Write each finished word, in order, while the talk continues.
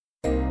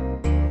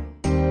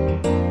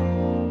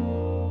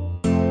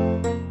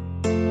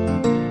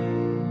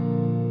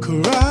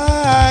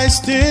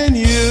Christ in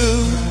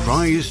you.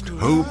 Christ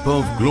Hope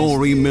of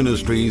Glory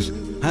Ministries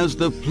has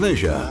the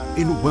pleasure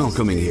in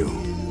welcoming you.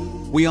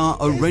 We are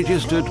a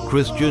registered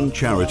Christian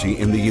charity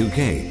in the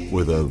UK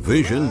with a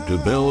vision to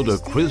build a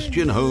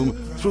Christian home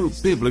through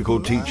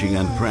biblical teaching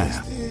and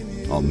prayer.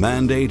 Our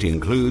mandate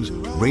includes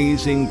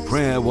raising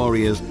prayer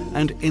warriors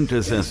and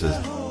intercessors,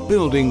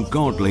 building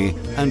godly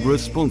and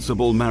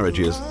responsible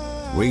marriages,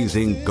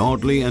 raising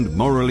godly and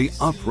morally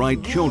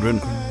upright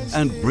children,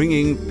 and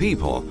bringing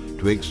people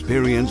to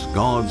experience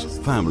God's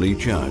family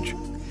church.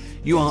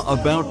 You are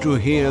about to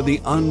hear the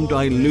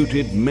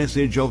undiluted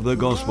message of the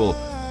gospel,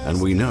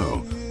 and we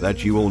know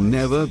that you will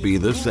never be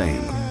the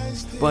same.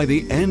 By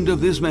the end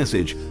of this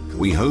message,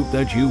 we hope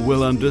that you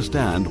will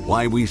understand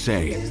why we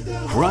say,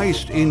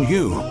 Christ in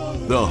you,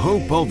 the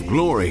hope of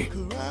glory.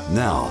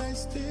 Now,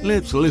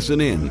 let's listen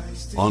in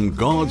on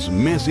God's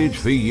message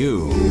for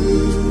you.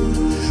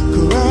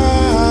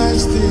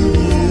 Christ in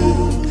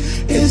you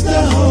is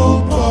the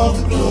hope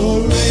of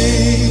glory.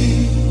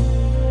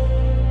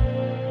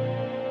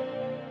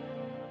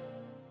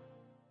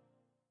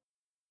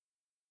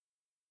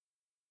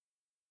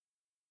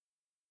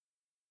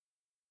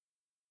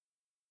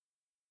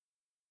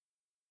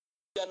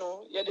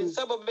 Ya de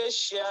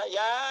sababeshia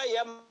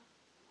ya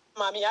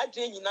mami ya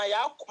de nyina ya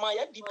akoma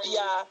ya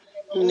bibia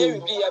ne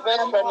bibia be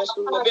friend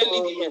so we be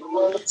lead.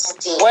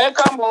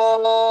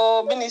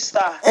 Welcome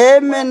minister.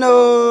 Amen.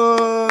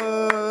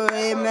 Oh,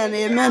 amen,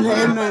 amen,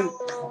 amen.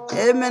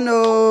 Amen.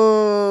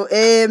 Oh,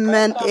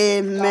 amen,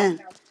 amen.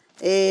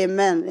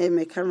 Amen.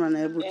 Amen. Come on,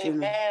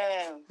 Amen.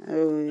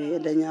 Oh, yeah,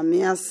 the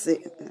nyamiase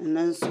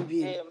and so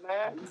be.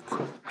 Amen.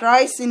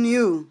 Christ in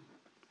you,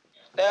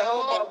 The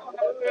hope of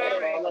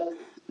glory.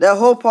 the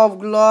hope of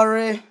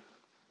glory.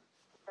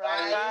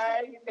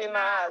 Christ in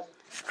us.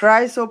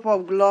 Christ, hope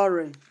of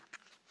glory.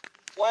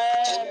 Where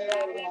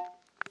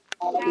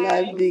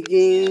Life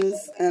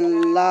begins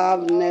and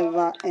love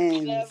never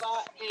ends.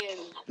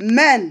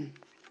 Men.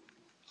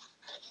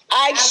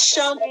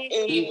 action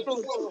in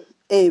truth.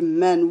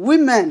 Amen.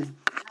 Women.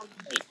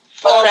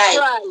 All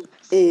right.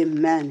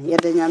 Amen.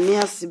 Yede nyame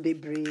ase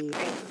bebre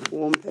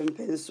won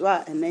pempenso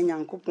a ene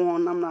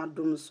nyankopon nam na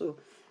adom so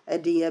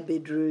ede ye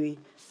bedru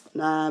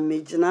na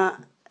mejina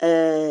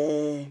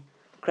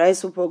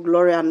Christ for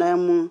glory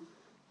anamu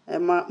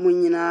ema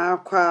munyina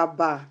akwa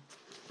aba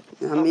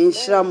na me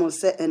nhira mo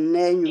se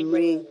ene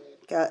nwumre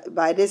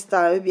by this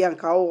time be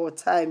anka all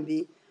time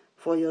be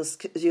for your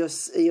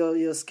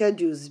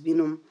schedules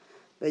binom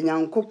be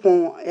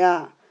nyankopon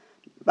ya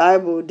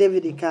Bible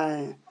David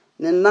kai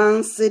ne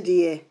nanse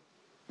de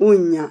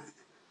unya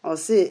or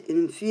say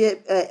in fear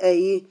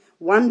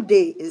 1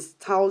 day is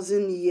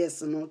 1,000 years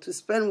to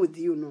spend with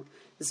you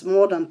it's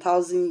more than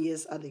 1,000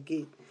 years at the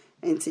gate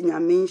and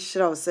nyame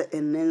nhira say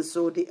enen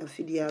so de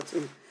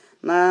afidiato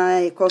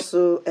na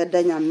ikoso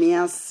eda nyame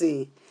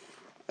ase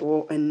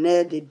wo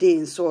enne de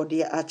day so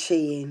de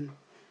ache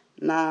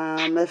na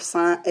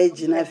mefsan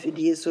agina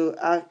afidie so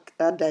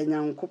ada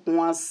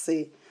nyankopon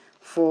ase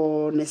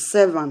for the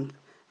servant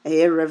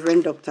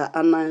Reverend Dr.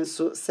 Anna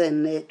so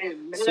sene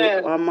so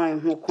amai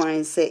ho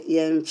kwan se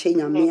ye nche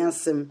nyame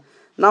asem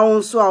na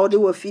won so a wo de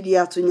wafidie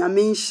ato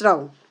nyame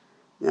nhira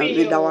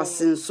nyame da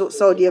wasen so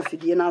wo de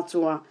afidie na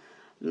to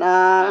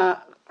na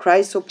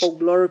Christ of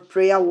Glory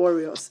Prayer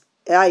Warriors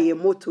ye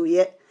motto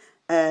ye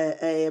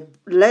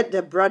let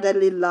the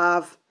brotherly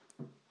love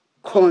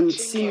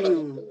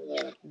continue.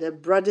 The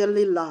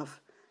brotherly love,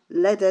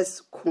 let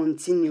us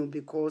continue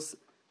because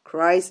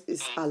Christ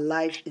is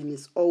alive and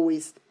is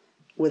always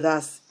with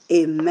us.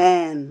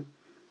 Amen.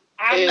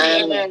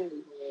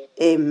 Amen.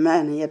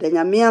 Amen. Ya da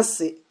nyame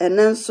ase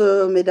enen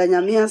so me da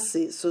nyame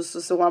ase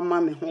so wa ma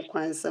me ho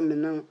kwan se me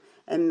no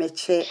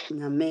emmeche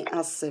nyame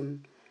asem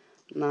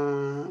na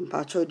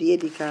mpacho de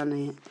edika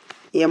na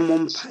ye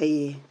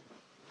mompaye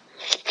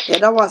ya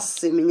da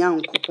wase me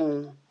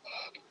nyankopon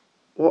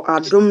wo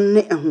adom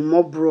ne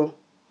ehumobro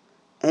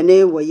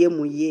ene waye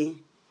muye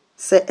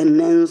se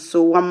enen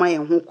so wa ma ye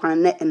ho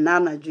kwan na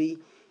enanadwi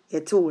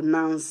yete wo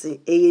nanse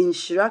eye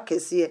nhira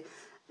kese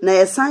na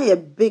esan ye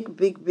big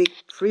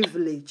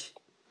privilege.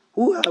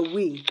 Who are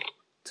we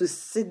to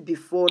sit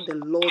before the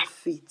Lord's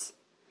feet?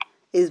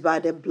 It's by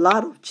the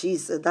blood of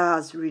Jesus that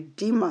has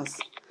redeemed us.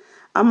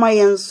 Ama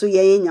yenso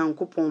ye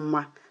nyankopon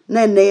ma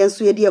na ene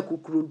yenso ye de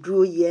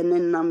akukuruduro ye ne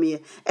nam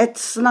ye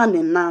etsena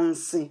ne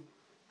nanse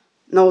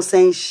na o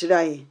san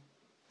hirae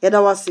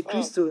yeda wase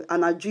Kristo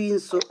anadwi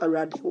nso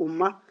awrade wo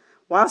ma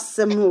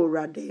wasem no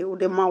awrade wo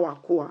de ma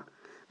wakoa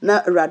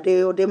na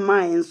awrade wo de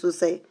ma enso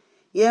say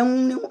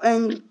yen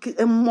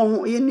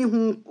emmo ye ni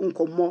hu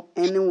nkomo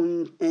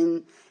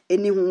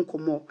eni hu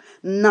nkomo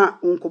na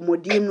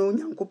nkomodi no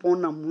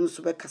nyankopon na mu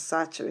nso be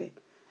kasa kire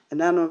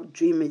and I no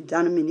dream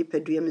dan me ni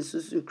pedua me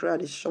susu kra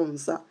de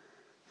shonsa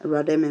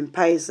awrade me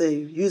pai say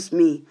use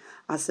me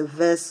as a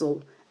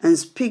vessel and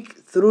speak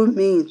through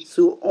me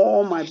to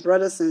all my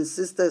brothers and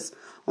sisters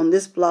on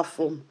this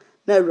platform.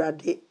 Na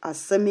awrade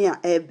asemi a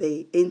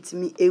ebe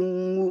entimi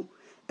enwu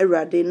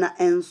awrade na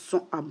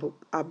enso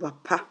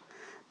abapa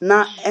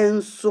na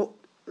enso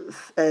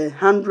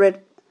 100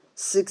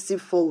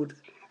 60-fold.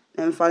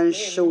 And find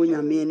show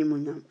nyame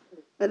animunyam.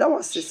 And that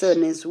was say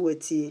nenso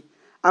watie.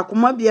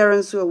 Akoma biara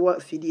nso wa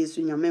fidie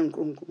so nyame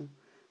nkronkron.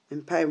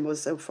 Empai mo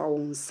se fa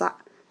won sa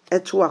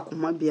eto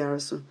akoma biara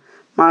so.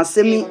 Ma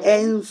asemi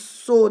en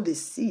sow the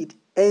seed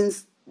and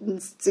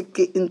stick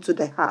it into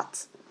the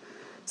heart.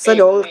 So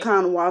the old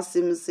can was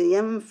him say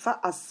yem fa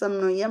asem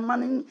no yem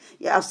man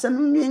ya asem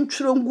no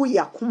ntrongu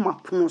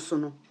yakoma pono so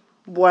no.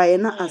 Boy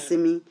na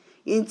asemi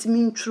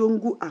yentimi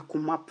ntrongu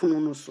akoma pono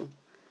no so.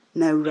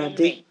 Na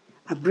urade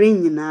abre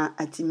nyina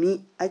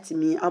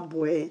atimi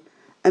aboe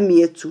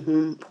ami etu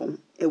hompom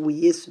ewo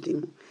Yesu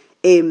dim.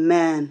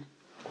 Amen.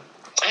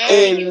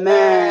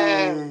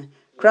 Amen.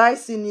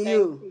 Christ in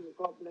you.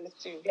 God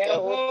bless you. The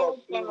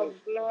hope of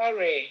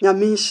glory.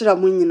 Nyame nhyira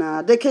mo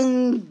nyina.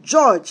 Deacon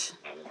George.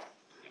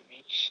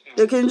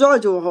 Deacon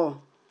George wo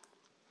ho.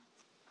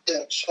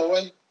 Yeah,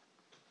 sorry.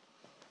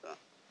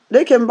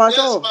 Deacon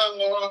Bacho. Yes,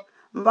 ma'am.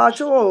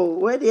 Bacho,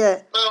 where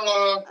there?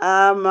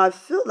 I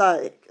feel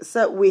like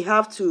we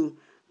have to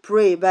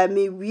pray, but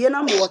we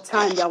have more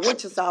time there,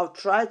 which is I'll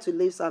try to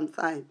leave some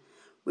time.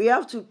 We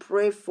have to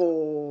pray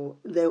for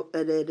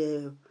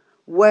the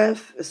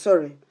wealth.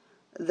 Sorry,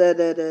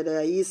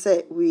 you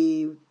said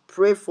we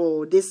pray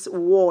for this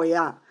war.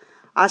 Yeah,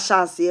 I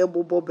shall see a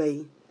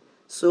bobo.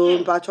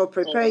 So, Bacho,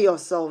 prepare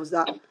yourselves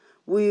that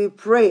we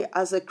pray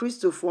as a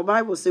Christopher.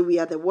 Bible say we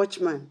are the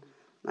watchman.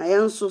 I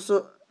am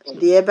so.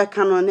 The ebe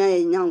canon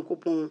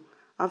nyankopon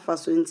afa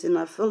so nti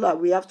I feel that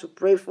we have to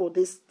pray for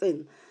this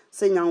thing.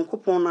 Say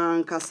nyankopon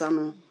na ankasa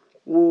no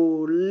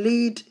will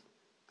lead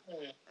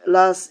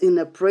us in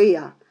a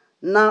prayer.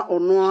 Na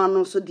ono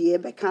ano so the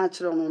ebe ka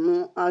kire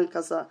no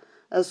ankasa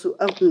aso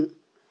ahu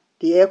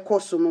the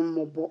ekoso no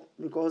mobo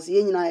because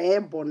ye nyina e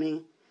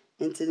bone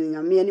nti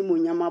nyame ani mo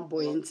nyama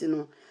boy nti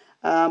no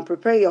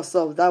prepare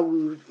yourself that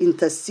we will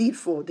intercede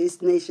for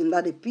this nation,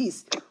 that the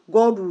peace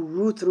God will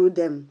rule through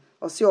them.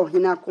 Osi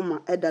ohina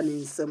koma eda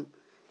ninsem.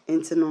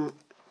 Enti no,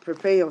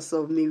 prepare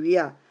yourself. Maybe we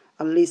are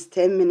at least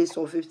 10 minutes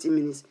or 15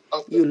 minutes.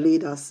 Okay. You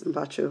lead us,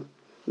 Mpacho.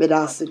 May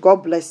us.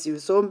 God bless you.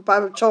 So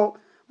Mpacho,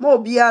 mo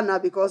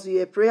biana because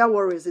you are prayer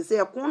warriors. They say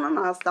a corner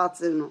na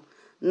starting no.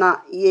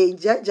 Na ye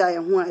jaja ye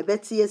ho e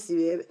beti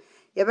yesi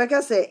ye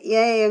beka say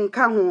ye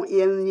nka ho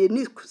ye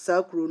ni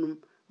sa kronum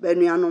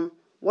benuanom.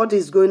 What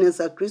is going on as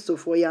a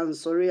Christopher yan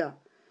sorry a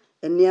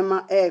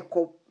enema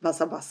ko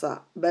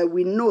basa but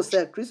we know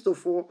sir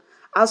Christopher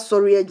as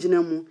sorry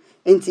aginamu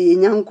enti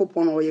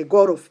nyankopon or a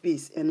God of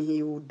peace and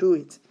he will do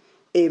it.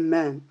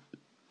 Amen.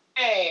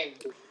 Amen.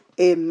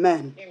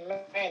 Amen.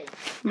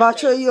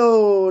 Bacho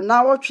yo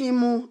na watwi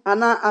mu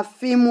ana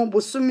afi mu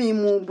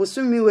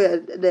busumi we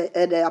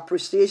the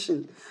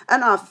appreciation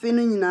and afi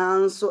no nyina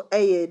nso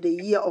the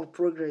year of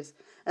progress,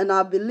 and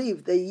I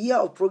believe the year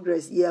of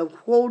progress you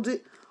hold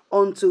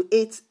onto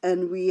it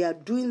and we are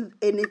doing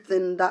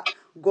anything that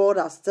God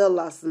has told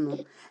us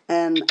no.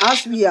 And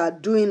as we are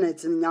doing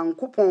it in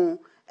nyankopon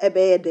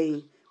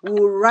we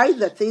will write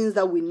the things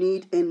that we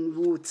need and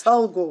we will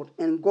tell God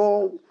and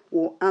God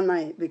will honor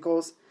it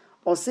because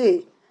or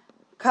say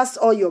cast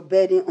all your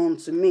burden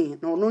onto me.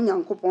 No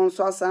nyankopon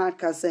so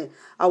asa say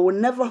I will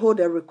never hold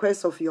a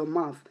request of your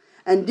mouth.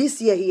 And this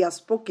year he has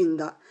spoken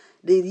that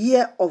the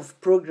year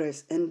of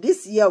progress, and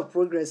this year of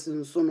progress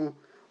nso no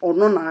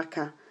ono na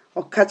aka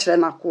o kachre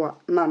na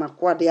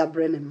nakwa de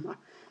abrenema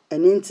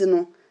and into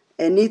no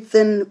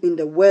anything in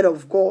the word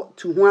of God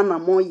to one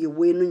among ye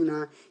we no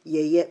nyina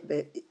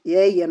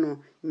ye no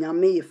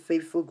nyame ye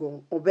faithful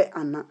God obe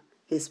ana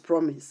his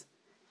promise.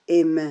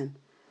 Amen.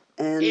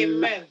 And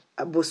Amen.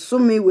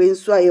 Bosumi we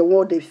nso aye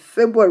wo the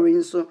February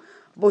nso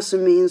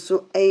bosumi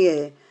nso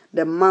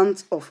the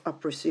month of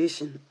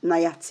appreciation na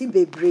yati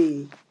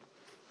bebre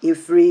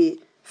every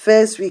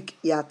first week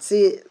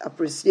yati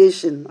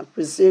appreciation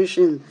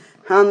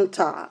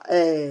Hunter,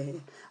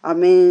 I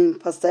mean,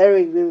 Pastor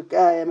Eric,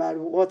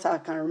 what I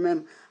can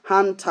remember,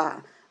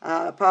 Hunter.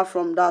 Apart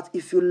from that,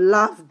 if you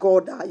love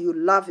God, you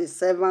love his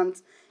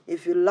servant.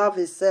 If you love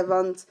his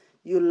servant,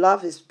 you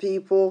love his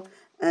people.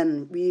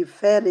 And we've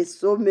heard it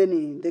so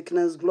many.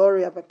 Deaconess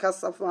Gloria,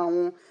 Bakasa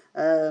Fahu,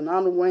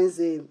 on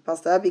Wednesday,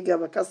 Pastor Abigail,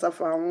 Bakasa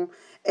Fahu.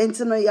 And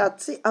to know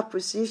yati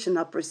appreciation.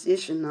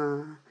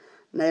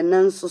 Na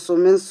enenso so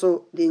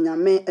menso de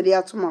nyame de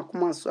atoma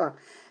kuma so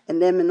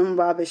and then me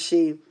number be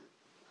she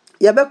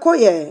yabeko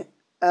ye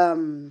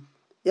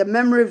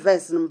memory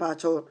verse number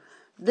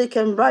they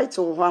can write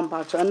to one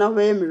part and now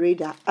we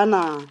reader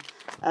ana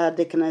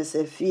they can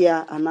say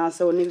fear and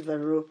answer only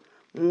vero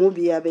mu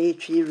bia be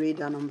twi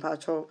reader number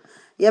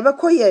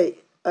yabeko ye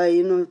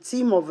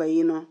team of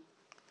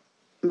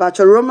but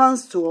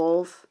Romans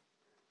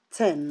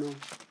 12:10 no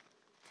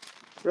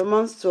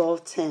Romans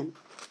 12:10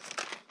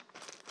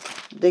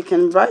 they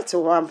can write to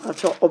one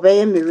part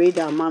obey me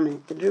reader mama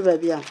do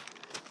baby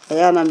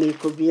ayana me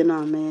ko bi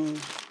na me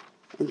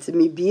enti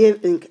me bie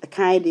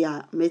kind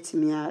dia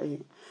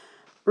metimi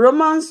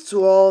Romans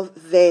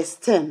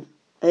 12:10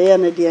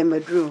 ayana dia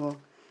madru ho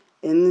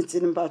enti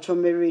nbacho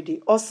me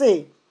ready or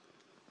say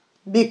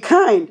be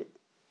kind,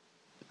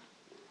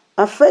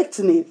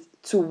 affectionate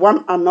to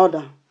one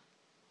another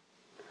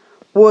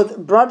with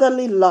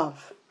brotherly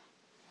love,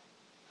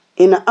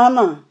 in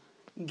honor,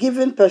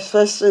 giving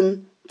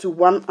perfection to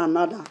one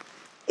another.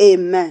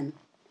 Amen.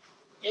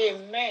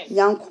 Amen.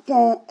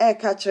 Nyankopon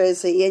eka kyerɛ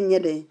sɛ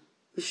yɛnyɛ den.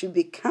 We should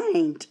be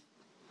kind.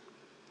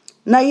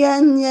 Na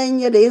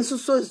yɛnyɛ den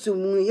nso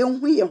mu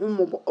yɛnhu yɛn ho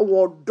mmɔbɔ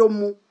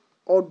wɔ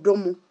ɔdɔ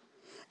mu.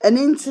 Ɛno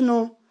nti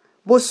no,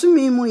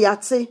 bosumi mu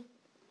yate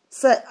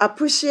sɛ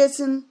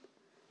appreciating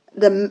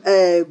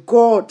the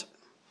God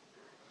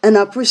and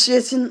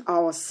appreciating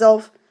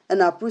ourselves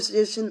and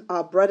appreciating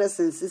our brothers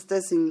and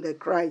sisters in the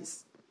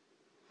Christ.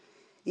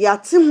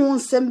 Yate ho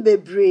nsɛm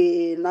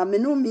bebree na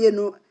menu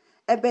mienu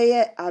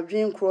ɛbɛyɛ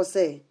adwen kro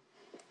sɛ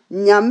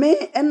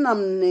nyame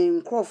ɛnam ne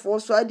nkrɔfoɔ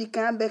so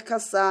adikan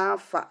bɛkasa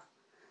fa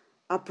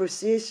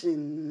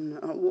appreciation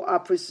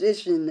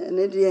and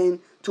then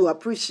to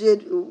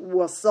appreciate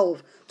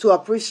yourself, to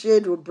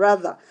appreciate your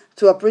brother,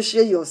 to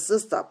appreciate your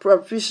sister, to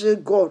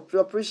appreciate God, to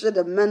appreciate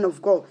the men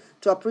of God,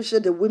 to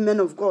appreciate the women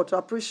of God, to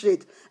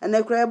appreciate and to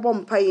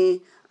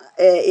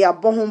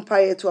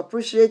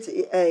appreciate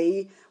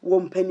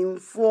women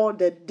for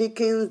the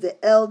deacons,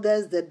 the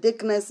elders, the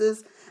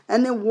deaconesses,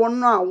 and then one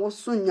now was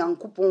soon young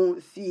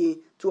coupon fee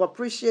to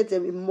appreciate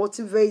them and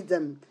motivate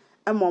them.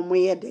 And my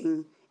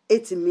wedding,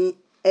 it's me.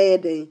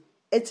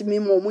 Etimi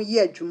mo ye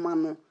adwuma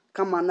no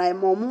kama na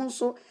mo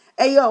nso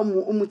eye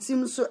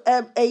omutim so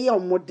eye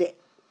omode.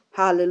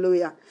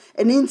 Hallelujah.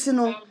 Eni nti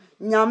no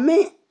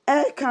nyame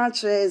ka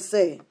kire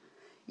say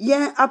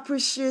yen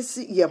appreciate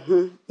ye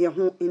ho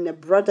in a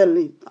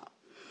brotherly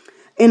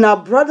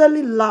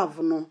love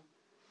no.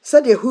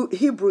 So the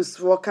Hebrews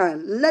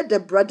let the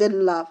brotherly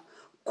love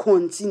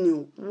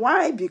continue.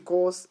 Why?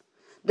 Because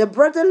the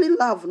brotherly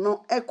love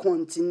no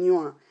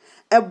continue.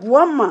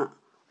 Ebuama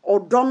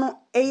odono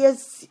eye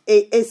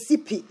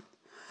esipi.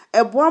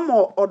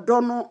 Ebuama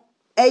odono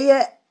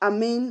eye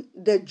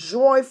the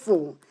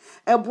joyful.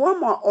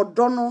 Ebuama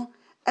odono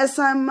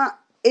esama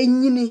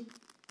enyini.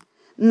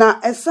 Na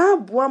esa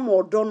buama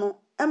odono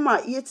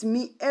ema yet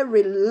me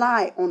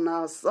rely on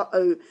us,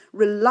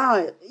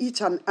 rely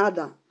each and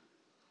other.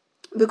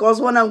 Because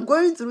when I'm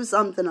going through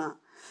something,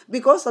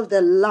 because of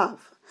the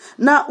love,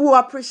 now who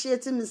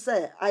appreciate me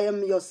say, I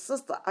am your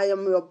sister, I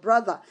am your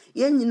brother,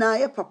 yen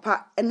ye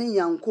papa, any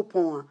young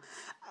coupon.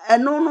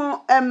 And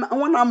no,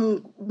 when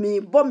I'm me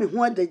bomb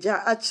when the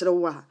jar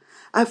actually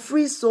I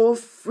free so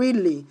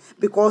freely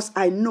because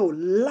I know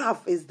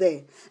love is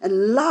there.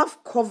 And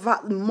love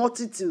covers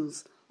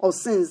multitudes of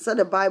sins, said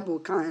the Bible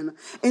kind.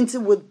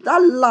 And with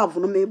that love,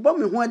 no me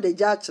bomb when the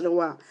jar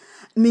actually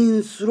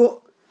means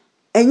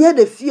and yet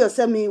the fear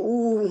say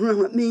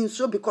means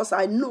so because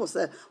I know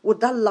sir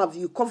with that love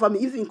you cover me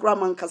even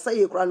Kraman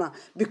Kasai Krana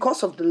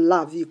because of the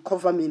love you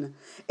cover me.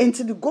 And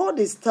the God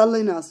is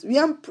telling us we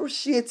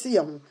appreciate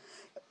him.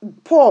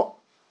 Paul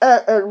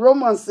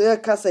Romans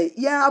say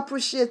yeah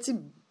appreciate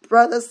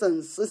brothers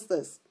and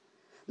sisters.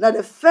 Now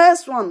the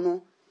first one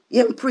no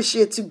you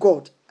appreciate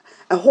God.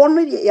 A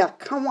honor ya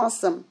come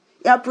awesome.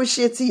 You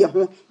appreciate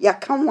your ya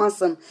come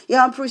awesome.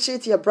 You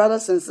appreciate your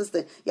brothers and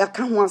sisters. You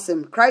come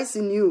awesome. Christ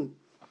in you.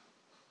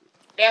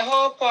 The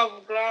hope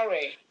of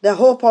glory. The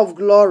hope of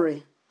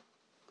glory.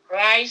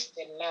 Christ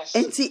in us.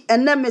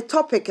 And then me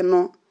topic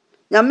no.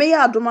 Ya me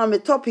ya adoma me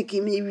topic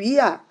me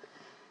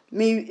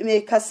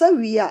me kasa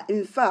wia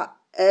in fact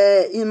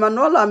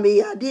Imanola me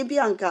ya de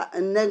bianca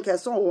and then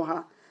kasa wo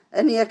ha.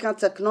 Any eka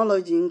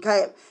technology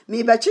nka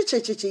me ba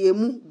chicheche ye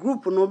mu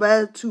group no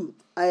ba 2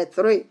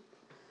 3.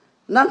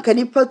 Nanka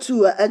nipa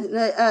 2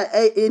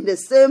 in the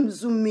same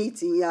Zoom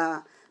meeting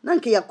ya.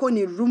 Nanka ya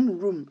koni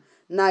room.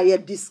 Na ya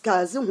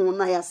discuss ho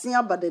na ya see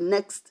about the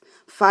next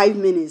 5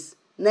 minutes.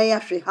 Na ya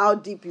show how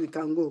deep you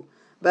can go.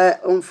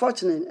 But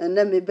unfortunately, and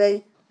then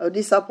maybe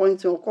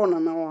disappointing corner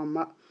now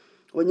ama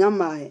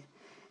onyamae.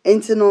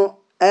 Enti no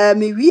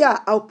me we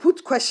I'll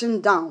put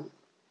question down.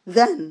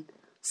 Then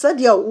said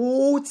ya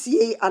wo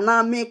tie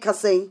ana make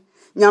say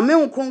nyame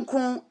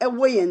nkonkon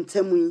ewo ye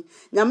ntamu yi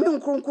nyame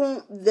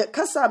nkonkon the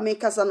kasa make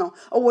kasa no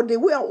or the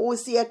way I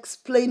also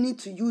explain it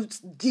to you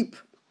deep.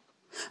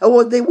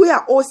 Or the way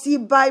I also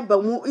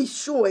Bible more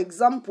show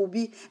example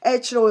be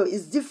actually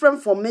is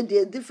different for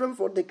media, different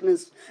for the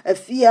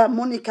Afia,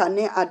 Monica,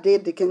 ne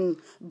Ade, they can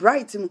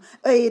bright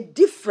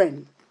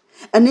different.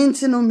 And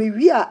into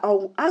me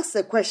I'll ask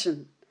a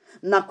question.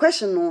 Now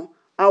question no,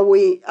 I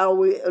will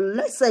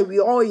let's say we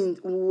all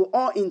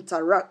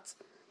interact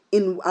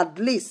in at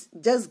least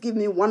just give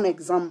me one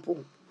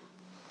example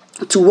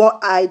to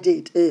what I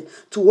did,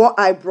 to what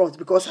I brought,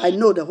 because I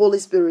know the Holy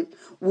Spirit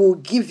will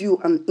give you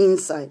an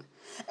insight.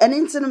 And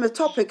into the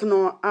topic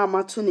no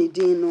amatuni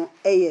dino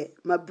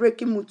my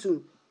breaking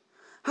mutu.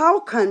 How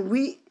can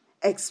we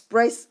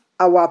express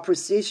our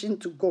appreciation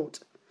to God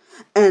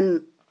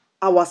and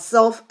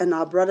ourselves and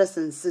our brothers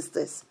and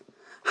sisters?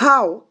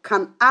 How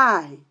can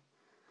I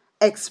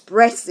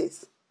express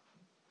it,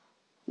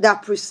 the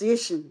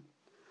appreciation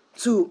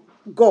to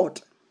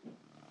God?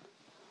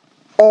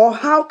 Or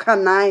how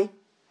can I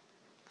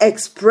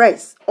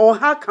express, or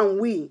how can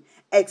we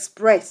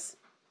express?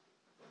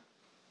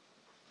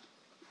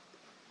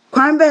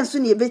 Kwan ben so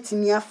ne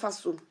betimi afa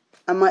so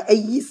ama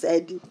ayi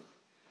saidi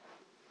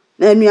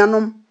na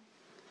anuanom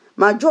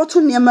ma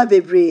joto niema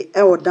bebre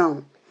e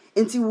down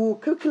nti we will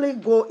quickly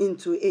go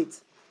into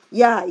it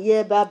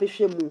yeah ba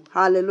behwemu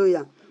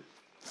hallelujah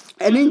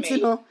enti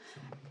no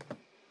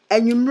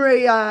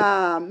enwumre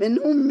ya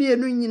menu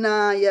mienu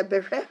nyina ye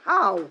behwe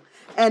how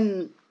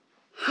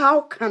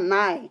can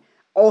I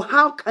or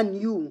how can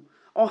you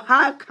or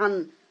how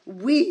can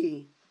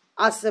we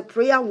as a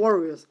prayer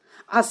warriors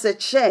as a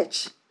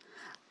church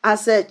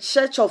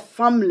of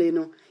family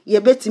no ye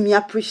betimi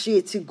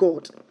appreciate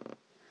God.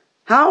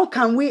 How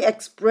can we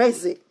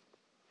express it?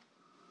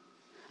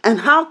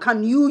 And how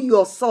can you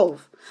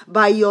yourself,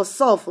 by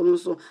yourself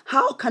also,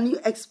 how can you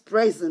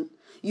express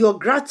your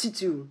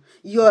gratitude,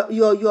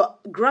 your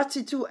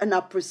gratitude and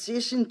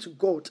appreciation to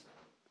God?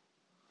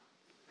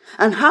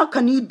 And how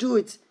can you do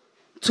it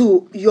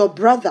to your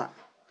brother?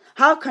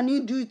 How can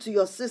you do it to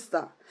your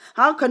sister?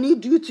 How can you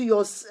do it to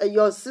your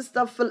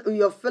sister,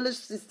 your fellow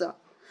sister?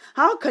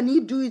 How can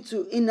you do it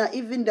to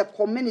even the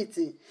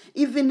community,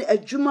 even a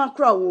Juma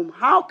crowd?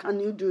 How can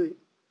you do it?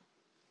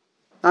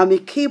 A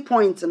key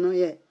point, no,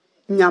 yeah,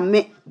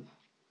 nyame,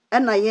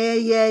 and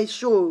I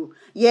show,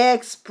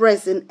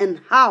 expressing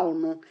and how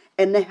no,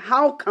 and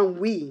how can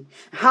we,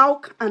 how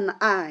can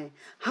I,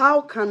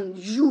 how can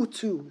you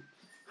too,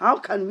 how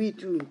can we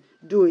do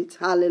it?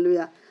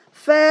 Hallelujah.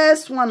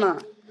 First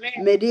one,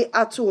 mede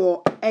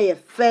ato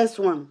first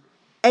one,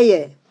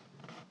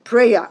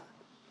 prayer.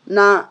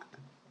 Na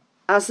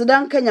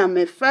asidan kanya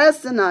me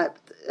first na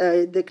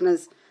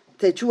dickness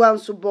techuan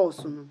so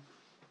boss no.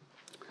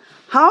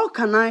 How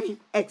can I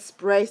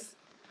express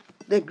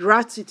the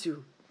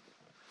gratitude?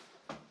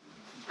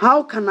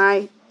 How can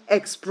I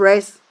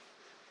express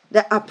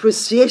the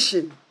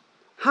appreciation?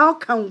 How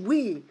can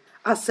we,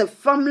 as a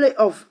family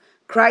of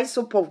Christ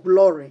Hope of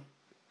Glory,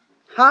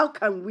 how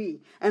can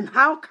we and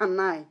how can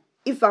I,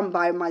 if I'm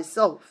by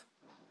myself?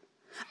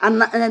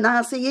 And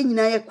I say, you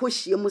know,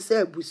 you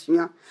say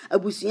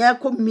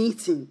abusuya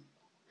meeting.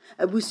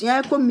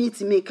 Abusuya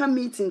meeting, make a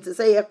meeting to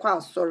say,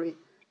 sorry.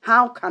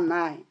 How can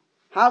I?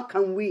 How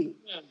can we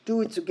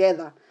do it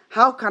together?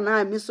 How can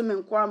I,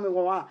 Mr.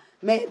 Kwame,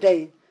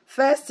 Mayday?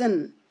 First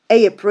in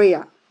a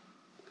prayer.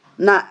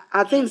 Now,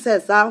 I think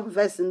says our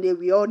verse in there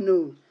we all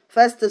know.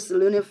 1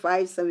 Thessalonians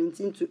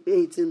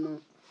 5:17-18.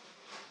 No.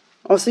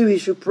 Also, we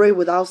should pray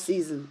without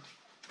ceasing.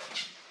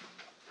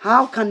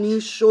 How can you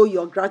show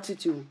your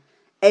gratitude?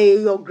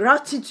 Your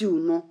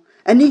gratitude, no,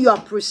 and your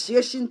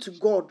appreciation to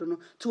God, no,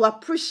 to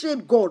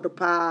appreciate God,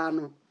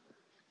 no,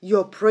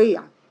 your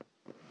prayer.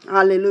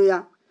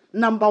 Hallelujah.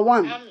 Number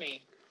one, amen.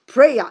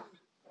 Prayer.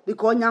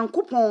 Because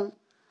nyankopon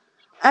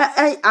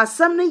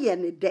asem ne ye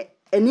ne de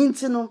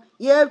enti no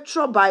ye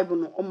tro Bible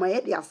no o ma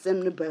ye de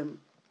asem ne bam.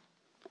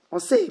 Or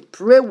say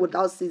pray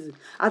without ceasing.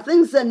 I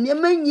think say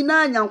nyema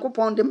nyina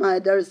nyankopon de ma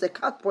there is a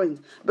cut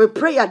point, but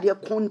prayer dey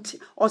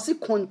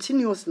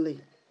continuously.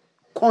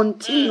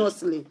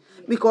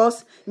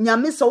 Because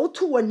nyame so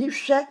wotu wani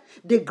hwe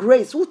the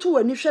grace wotu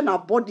wani hwe na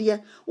body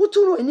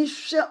wotu wani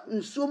hwe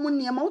nsuo mu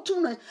niam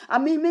wotu no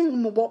ameme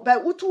mbo ba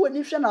wotu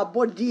wani hwe na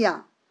body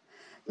a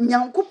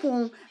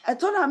nyankopon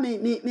etora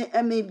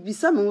me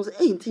bisa me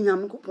nti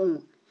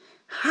nyankopon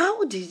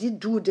how did he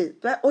do this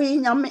but oye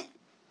nyame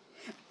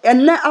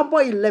enne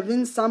abo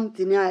 11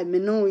 something I me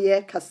no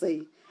ye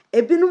kasai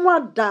ebinu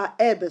ada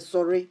ebe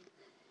sorry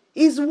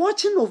is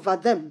watching over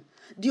them.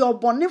 The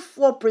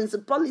obonefo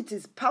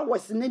principalities,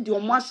 powers, in the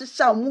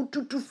omasha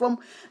mututu from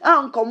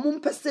uncle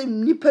mumpese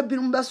nipa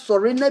binum be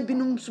sorry, ne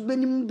binum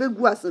subenim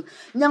beguasan.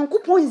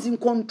 Nyankopon is in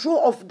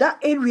control of that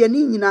area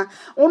nina.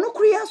 Ono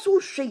kriya so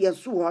sheye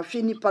so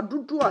she nipa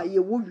dudu a ye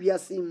wo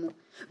wiase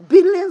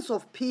billions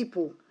of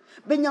people.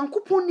 Be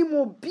nyankopon ni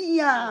mo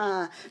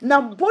bia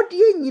na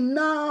body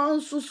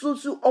nyina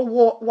so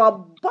wa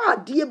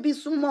bad ye bi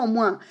so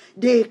mo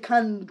they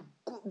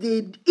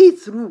eat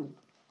through.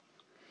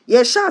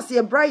 Yes,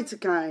 ye bright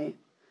kind.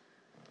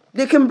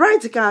 They can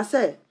bright can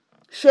say,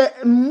 she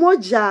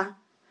moja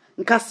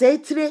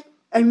nkasetire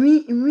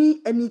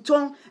enwi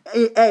eniton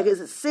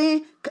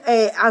say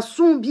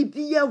asun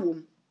bibia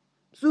wom.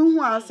 So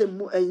who ase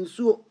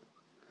ensuo.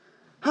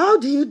 How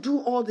do you do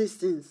all these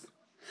things?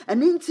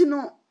 And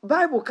intino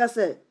Bible ka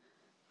say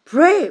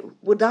pray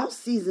without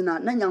ceasing na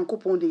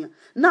nyankopon de.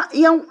 Na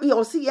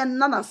ye see ye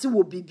na na se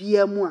wo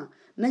bibia mu a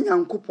na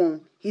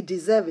nyankopon he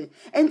deserve it.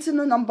 And to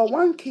know number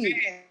one key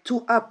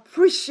to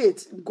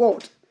appreciate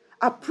God,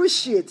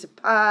 appreciate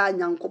pa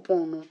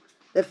nyankopon.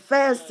 The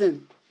first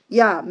thing,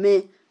 yeah,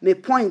 me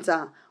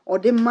pointer or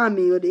the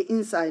mommy or the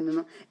inside,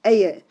 no,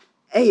 a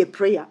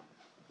prayer.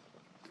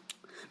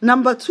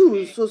 Number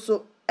two,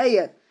 so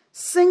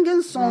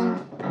singing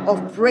song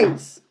of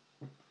praise.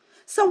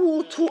 So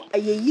wo to a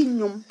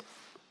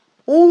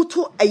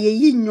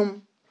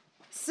yinyum,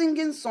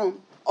 singing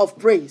song of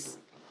praise.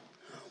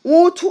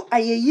 Wotu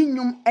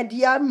ayeyinyum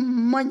edia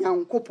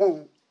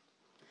manyankopon.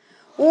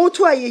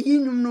 Wotu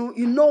ayeyinyum no,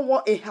 you know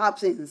what it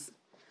happens.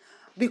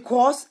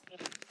 Because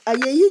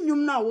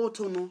ayeyinyum na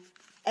wotu no,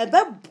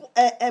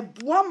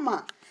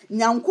 ebuama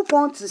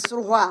nyankopon te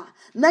soro ho a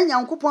na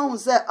nyankopon hu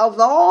say of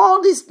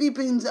all these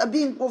people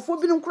being nkofo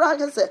bi no kura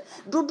ka say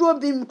dodo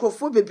bi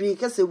nkofo bebre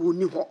ka say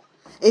woni ho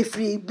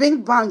efri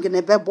big bang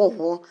na bebo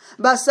ho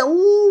ba say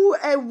wo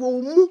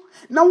ewo mu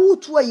na wo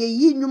to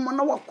ayeyi nwum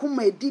na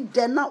wakoma edi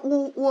de na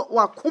wo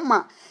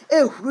wakoma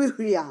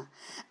ehurihuri a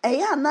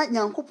eya na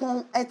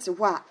nyankopon ete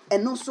ho a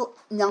eno so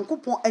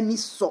nyankopon ani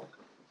so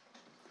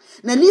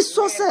na ni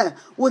so say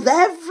with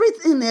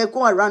everything that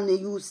go around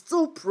you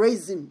still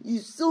praise him.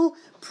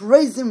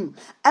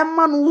 A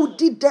man who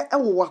did that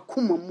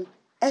wakoma mu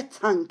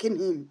thanking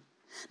him.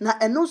 Na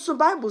eno so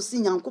Bible si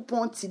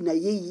nyankopon ti na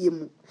yeye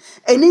mu.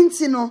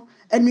 Enti no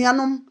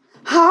enuanom,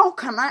 how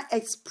can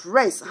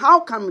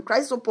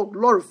Christ of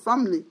Glory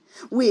family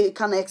we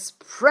can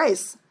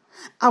express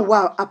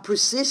our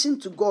appreciation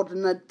to God?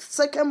 And the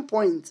second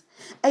point,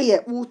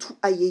 wotu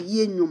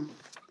ayeye nyum.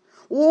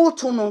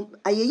 Wotu no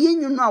ayeye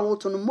nyum na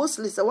wotu no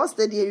mostly say what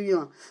study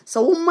area.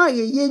 So wo ma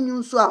ayeye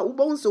nyum so a wo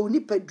bon so ni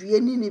padue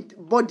ni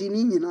body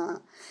ni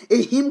nyina.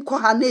 Ehim ko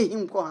ha na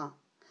ehim ko ha.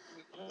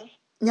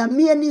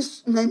 Nyame ani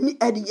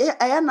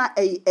ayana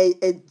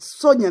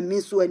so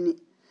nyame so ani.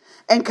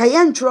 Enka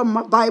yentro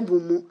ma Bible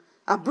mu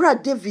abra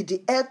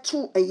David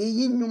eto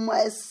ayeyi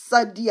nyuma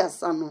esadi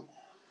asano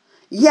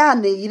ya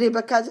na yire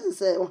beka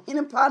se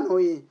ohene pa no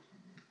ye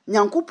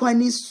nyankopon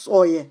ni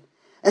soye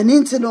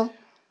eni no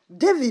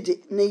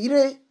David na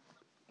yire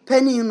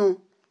pani no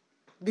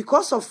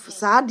because of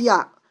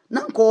sadia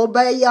na nko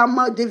oba ya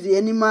ma David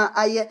anima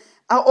aye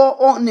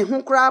o ne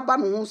ho kra ba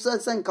no ho se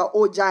nka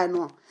ojai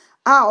no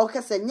o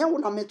kese nye wo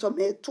na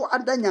meto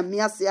ada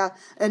nyame ase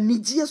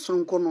anigye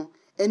sonko no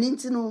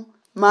eni no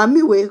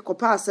Mami we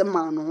kopa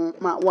asema no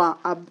ma wa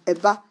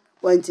eba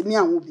wa ntimi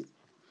anwo bi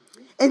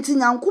enti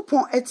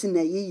nyankopon eti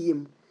na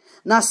yeyem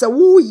na se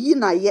wo yi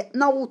na ye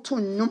na wo to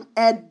nnwom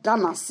eda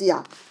na se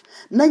a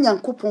na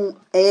nyankopon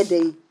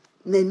den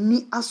na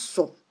ni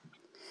aso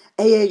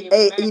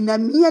ina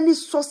mia ni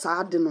so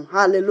saade no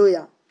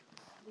hallelujah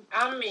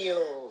amen.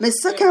 My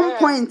second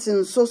point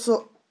in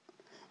so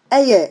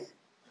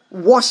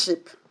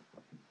worship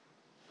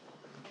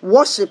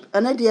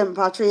and the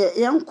empatry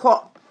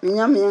yenko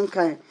nyame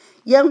yenkan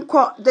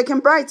yenko they can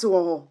bright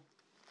wo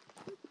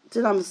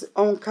till I'm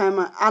on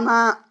camera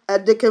ana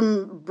they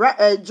can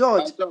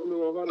George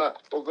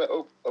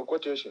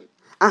Quotation.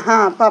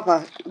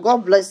 Papa,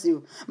 God bless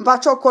you.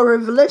 Mbachoko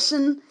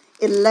Revelation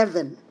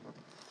 11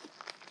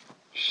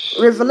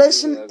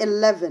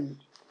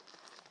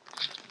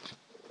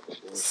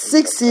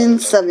 16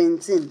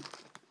 17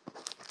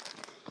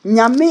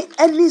 Nyame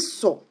eni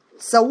so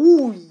sa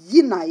wo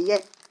yi na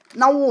ye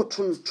na wo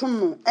tuntun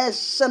no e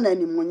hye na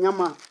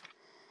animonyama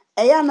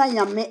eya na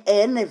nyame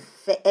ne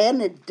fe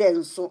ne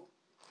denso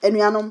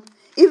enuanom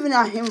even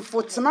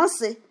ahemfo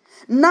tenase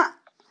na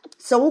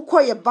se wo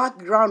koye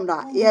background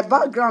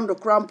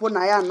krampo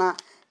na ya na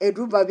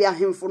eduba bi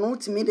ahemfo no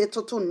timi de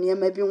toto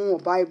niema bi ho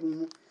Bible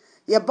mu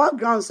ye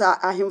background sa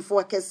ahemfo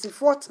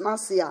akesifo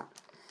tenase a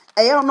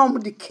eya no mu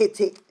de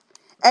kete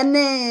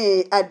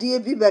ene ade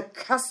bi be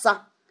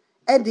kasa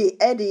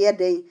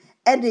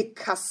edi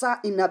kasa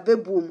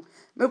inabebum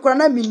me kora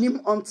na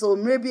minim until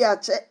maybe a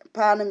che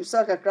pa na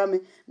misaka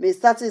krame me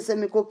started se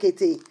me ko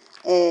kete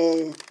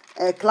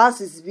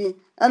classes bi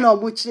ana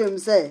omu chirem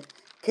se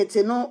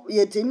kete no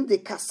yetim de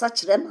kasa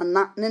kire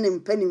na ne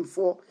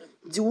mpanimfo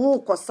di wo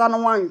kosa na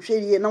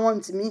wanhwe ye na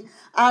wantimi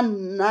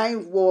an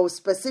wo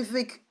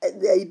specific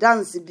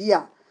dance bi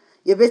a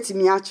ye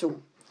betimi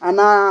acho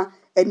ana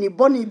eni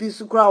boni bi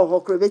sukura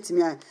ho kro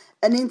betimi an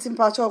eni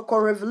ntimpacho ko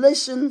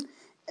Revelation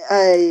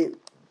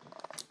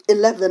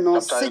 11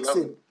 or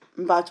 16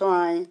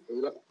 Batwan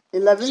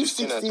 11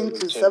 16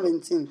 to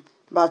 17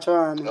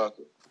 Batwan.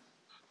 Okay.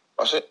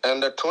 I said,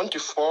 and the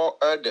 24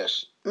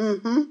 elders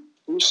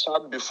who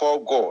sat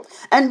before God.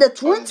 And the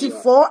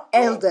 24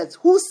 elders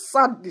who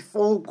sat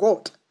before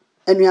God.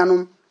 And we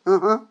are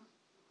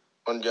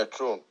on their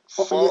throne,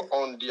 fall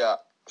on their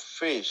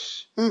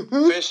faces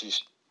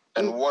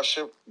and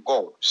worship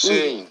God,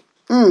 saying,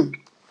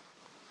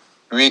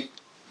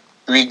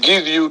 We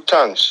give you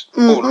thanks,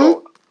 O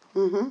Lord,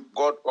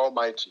 God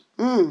Almighty,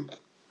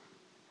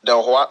 the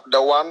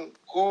one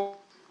who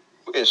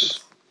is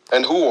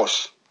and who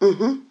was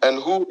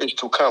and who is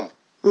to come,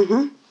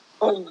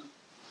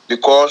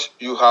 because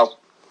you have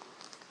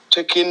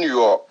taken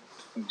your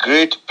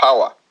great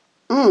power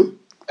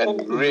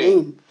and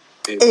reign.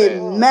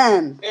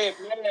 Amen.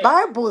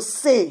 Bible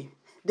say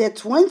the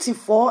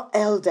 24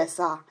 elders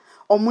are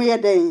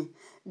they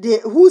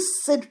who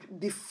sit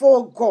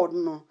before God.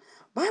 No,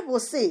 Bible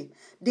say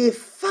they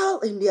fell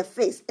in their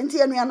face.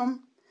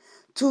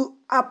 To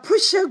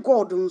appreciate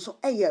God, so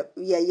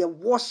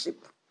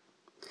worship.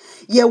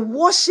 You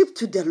worship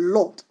to the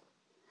Lord.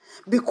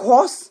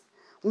 Because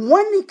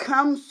when it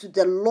comes to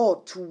the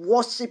Lord to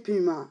worship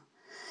him,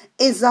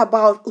 it's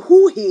about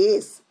who he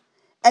is.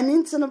 And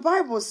into the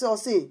Bible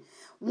says,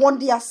 when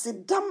they are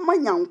Sidama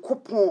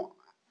Yankopon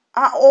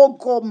are all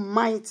God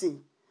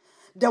mighty,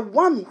 the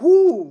one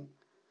who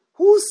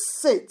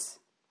sits,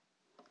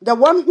 the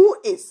one who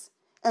is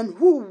and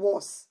who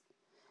was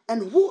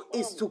and who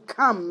is to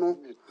come, no,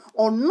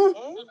 ono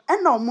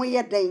ena omo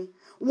ye den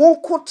won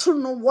koto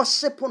no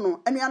worship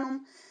no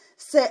anuanom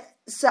se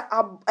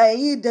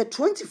the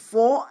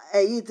 24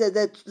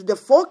 the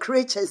four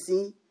creatures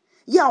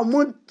ya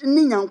omo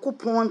ni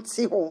Nyankopɔn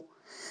te ho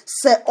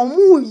se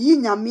omo yi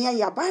nyame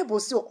ya Bible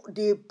say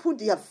they put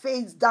their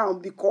face down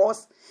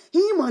because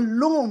him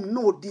alone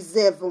no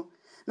deserve.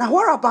 Now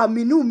what about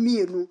me no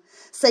mienu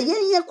say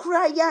ye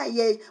kura ya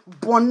ye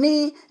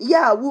boni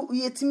ya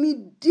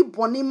yetimi di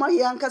boni ma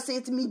ye anka say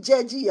yetimi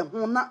judge ye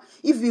ho na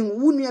even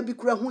wunu bi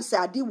kura hu say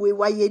ade we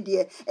wa ye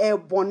de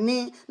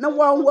boni na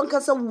wa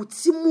anka say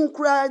wutimu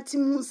kura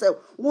timu say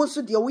wo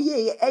so de wo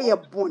ye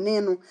boni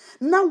no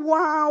na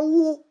wa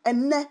wo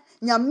enne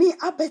nyame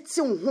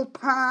abeti ho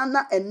pa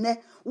na enne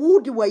wo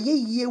de wa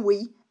ye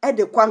we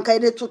ede kwanka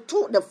ede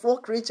to the four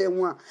creature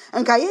one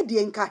anka ye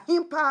de nka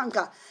himpa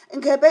anka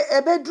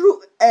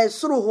ebedru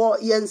soro ho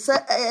yense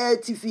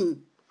tifin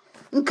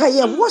nka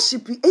ye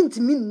worship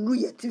entimi nnu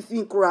ye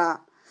tifin kura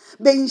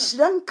be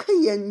nhira nka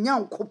ye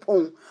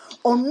Nyankopɔn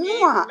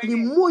ono a ni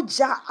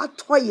moja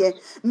atoye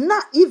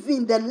na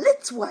even the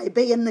little I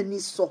be na ni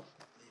so.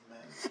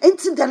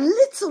 Into the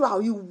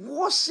little you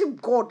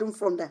worship God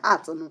from the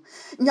heart no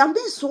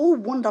nyame so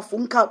wonderful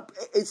nka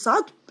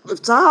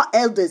it's our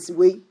elders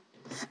way.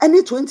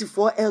 Any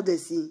 24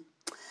 elders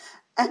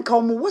and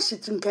come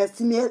worship nka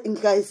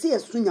see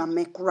sunya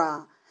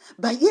mekra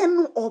but ye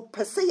no or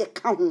per se ye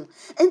ka ho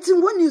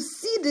enti when you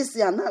see this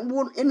ya na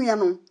no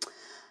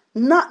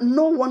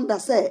no wonder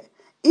say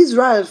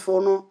Israel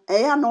for no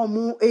eya no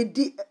mu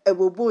edi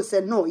ebobo say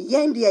no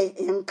yen de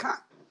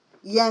yenka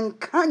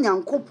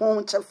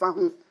Nyankopɔn chefa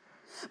ho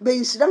be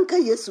nsiranka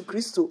Yesu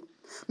Kristo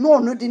no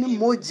no de ni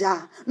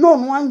moja no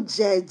no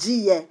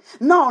anjeje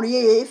na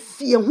ore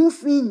fie hu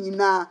fi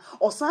nyina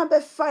osan be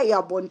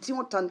fire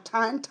bontin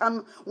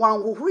tantan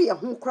wan hohoro ye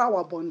hu kra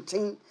wa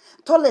bontin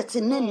toilet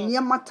ne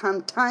niema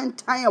tantan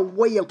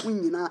wo ye hu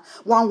nyina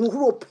wan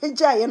hohoro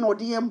pagya ye na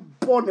ode ye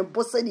bo ne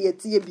bosa de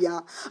tie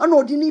bia ana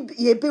ode ni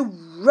ye be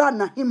wura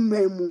na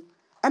himmamu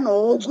ana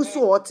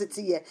oguso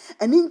otete ye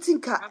eni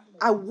ntinka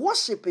I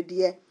worship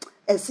de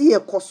esi ye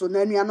koso na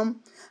nuanom.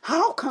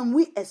 How can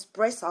we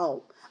express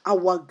our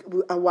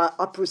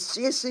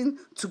appreciation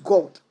to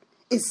God?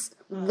 It's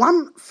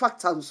one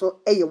factor so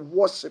a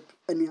worship.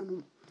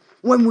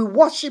 When we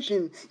worship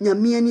him,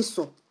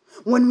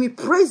 when we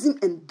praise him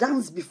and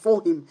dance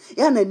before him,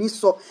 and me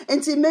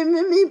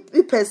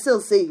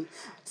person saying,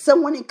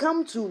 so when it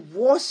comes to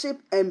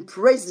worship and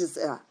praises,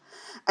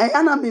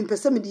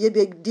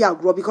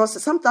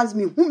 because sometimes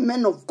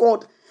men of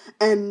God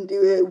and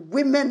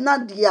women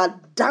not they are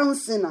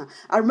dancing.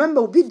 I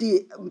remember be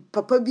the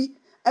papa be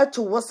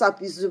to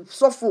WhatsApp is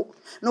so full.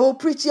 No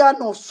preacher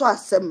no so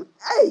asem.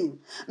 Hey,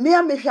 me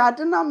had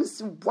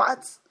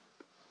what?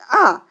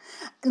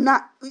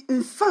 Now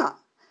in fact,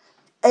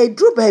 a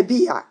drew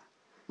baby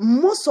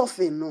most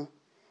often no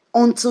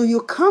until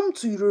you come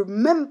to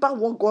remember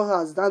what God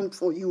has done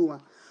for you.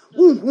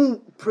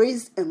 Who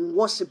praise and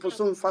worship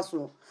so fast.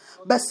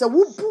 But se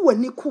wo bu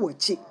wani ku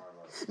achi.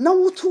 Na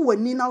wutu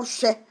wani na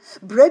hwe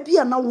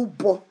brabia na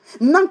wo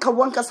nanka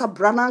wankasa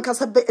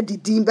branankasa be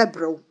didin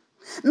bebrew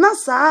na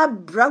saa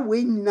bra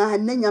we nyina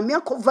na nyame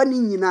akova ni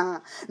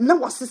nyina na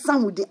wasesa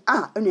wudi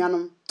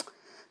anuanom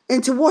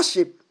enti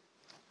worship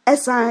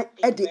esa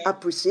the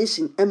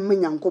appreciation emma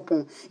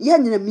Nyankopon ye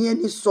nyina me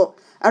ani so.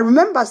 I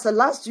remember the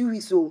last 2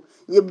 weeks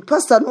ye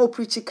pastor no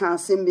preach kan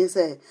say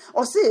say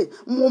o say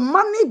mo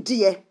mane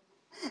de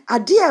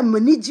ade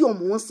amanigi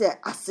omo say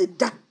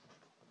aseda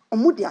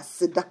omo de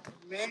aseda.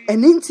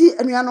 And inti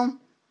anuanom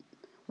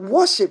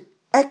worship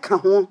eka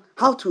ho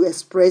how to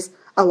express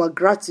our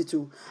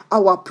gratitude,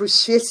 our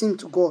appreciation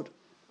to God.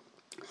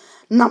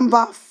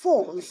 Number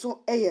 4 so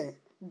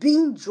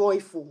being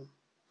joyful.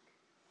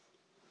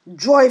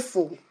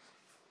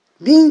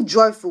 Being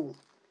joyful.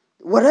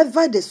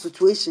 Whatever the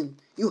situation,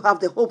 you have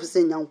the hope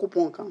say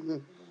Nyankopɔn kan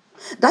ho.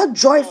 That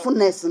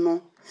joyfulness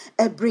no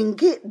bring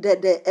it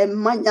the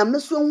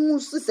manyameso hu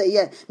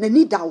say na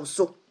ni da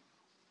so.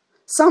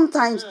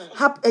 Sometimes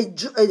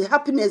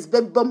happiness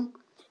bebum.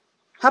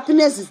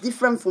 Happiness is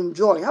different from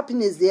joy.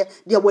 Happiness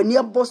there when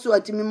near boss to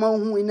atimima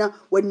huina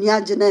when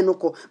near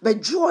jenenoko.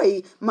 But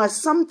joy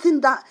must something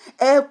that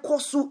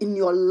kosu in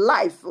your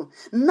life.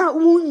 Na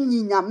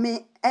unyi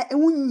nyame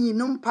unyi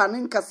numpa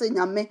nkase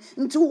nyame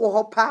nti wo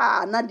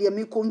hopa na de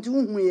me konti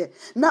huye.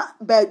 Na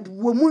bed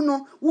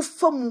womuno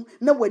ufamu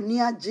na wani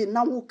age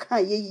na wo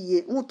kan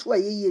yeye woto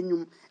ayeye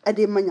nyum.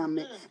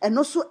 And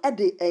also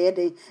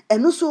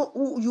and also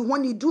you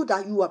when you do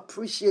that you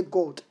appreciate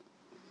God.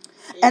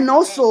 And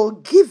also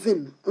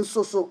giving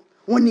so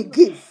when you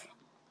give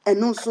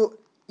and also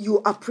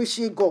you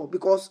appreciate God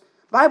because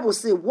Bible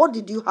say what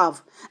did you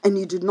have and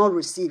you did not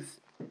receive.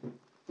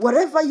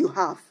 Whatever you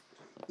have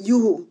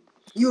you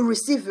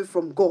receive it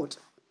from God.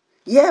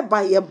 Yeah,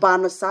 by your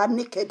banner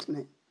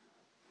nakedness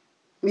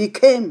we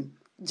came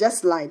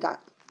just like that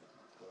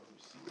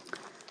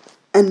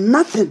and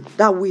nothing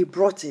that we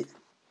brought it.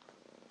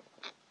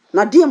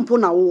 Na die mpo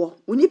na wo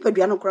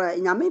nipadua no kra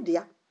nyame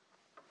dia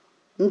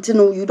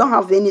ntino you don't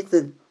have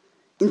anything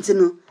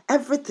ntino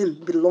everything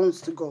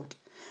belongs to God.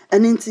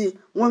 And until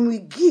when we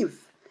give,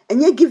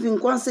 and you're giving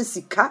kwanse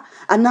sika,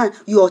 and now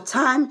your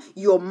time,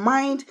 your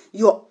mind,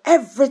 your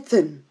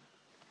everything,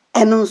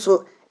 and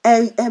also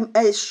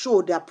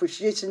show the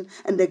appreciation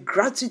and the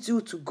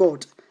gratitude to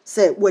God.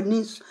 Say when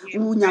is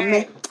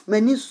unyame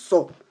mani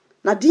so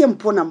na de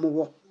mpo na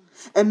mo.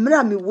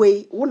 Emra me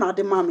we wo na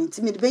de ma me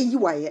nti me de be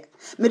yiwaye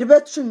me de be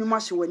tru nwuma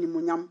hye wani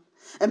munyam.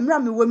 Emra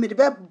me we me de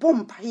be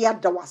bom pa ya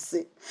da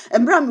wase.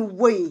 Emra me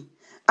we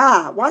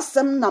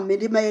wasem na me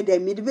de me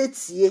de be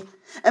tie.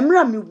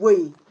 Emra me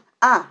we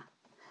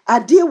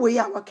ade we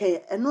ya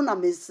wakaye eno na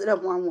me sere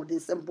ho anwode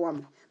sempo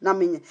am na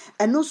menye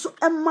eno so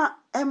emma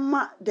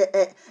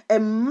the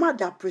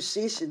the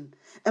appreciation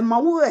emma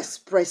will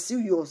express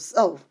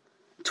yourself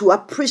to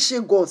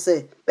appreciate God.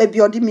 Say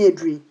baby odi me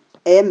adri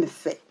me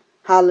fe.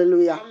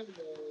 Hallelujah.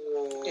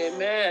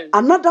 Amen.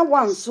 Another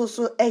one so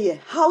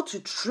how to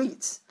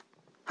treat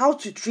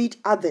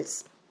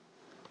others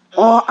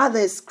or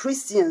others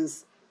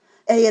Christians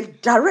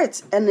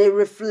direct and a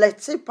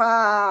reflective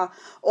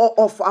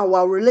of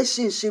our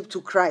relationship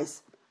to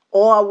Christ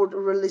or our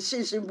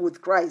relationship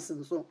with Christ.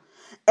 And so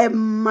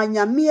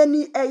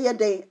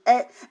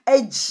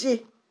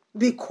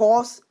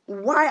because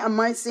why am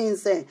I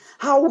saying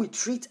how we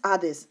treat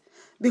others?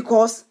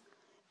 Because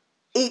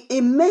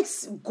it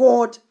makes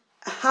God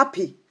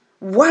happy.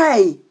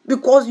 Why?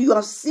 Because you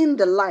have seen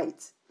the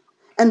light,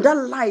 and that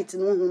light,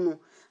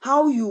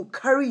 how you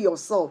carry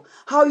yourself,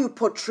 how you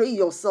portray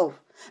yourself.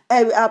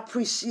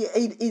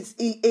 Appreciate it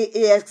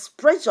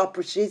express your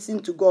appreciation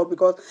to God,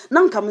 because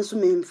nan kameso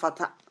me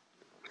mfata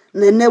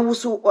nene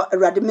wuso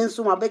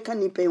radimenso mabeka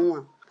ni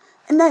penwa.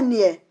 And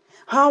then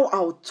how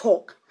I'll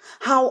talk,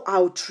 how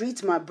I'll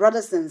treat my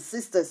brothers and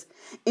sisters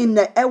in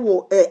the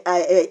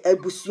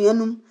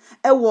ebusuenum,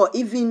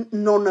 even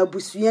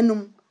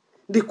non-ebusuenum.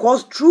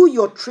 Because through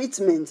your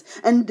treatment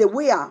and the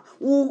way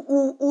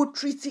who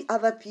treat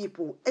other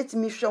people, it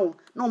me show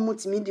no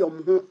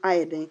multimedium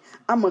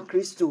I'm a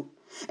Christo.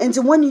 And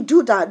so when you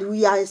do that,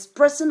 we are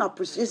expressing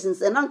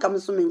appreciations and I'm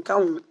coming to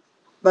count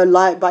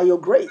by your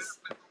grace.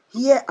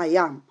 Here I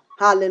am.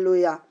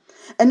 Hallelujah.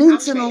 And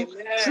into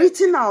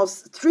treating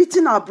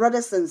our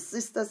brothers and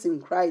sisters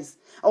in Christ,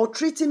 or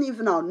treating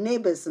even our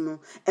neighbors,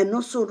 and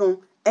also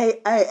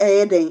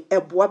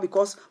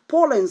because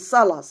Paul and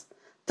Silas,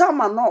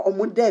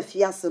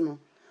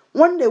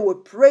 when they were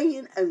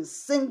praying and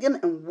singing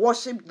and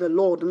worship the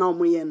Lord, now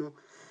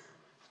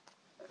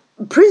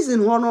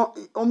prison hono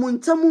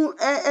omuntamu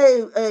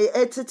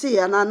etete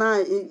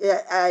anana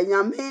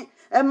nyame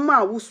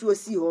emma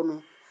wusuasi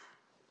hono.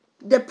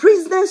 The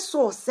prisoners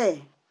saw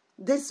say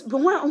this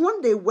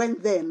when they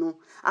went there,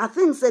 I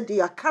think said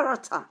their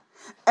character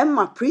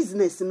emma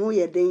prisoners no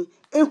yeden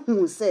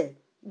ehun say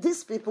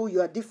these people you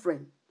are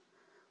different.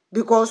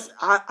 Because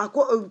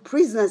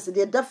prisoners,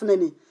 they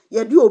definitely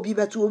do obi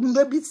betu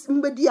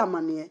mbedi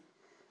amane.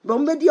 But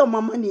mbedi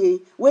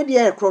omamane we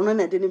dey krono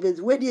na de ne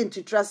we dey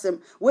ntitrasem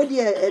we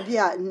dey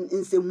dia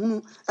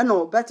nsemunu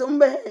na better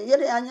mbe ye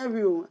dey anya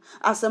wi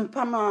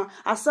asempa no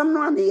asem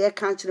no na ye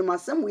kan kire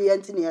masem we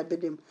yenti na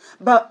bedem.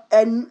 But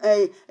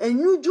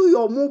enyu ju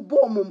yo mu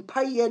bo mu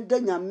mpaye da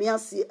nyame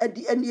ase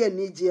adi ane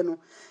anije no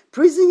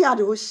prison yard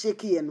ho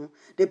shake ye no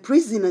the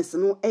prisoners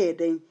no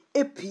den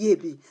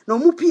APAB. No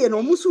mupie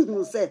no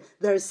musu say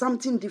there is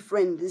something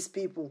different in these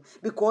people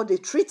because the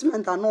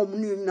treatment are not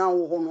now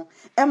hono.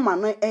 Emma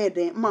no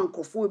den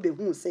mankofo be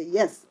hu say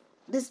yes,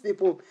 these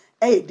people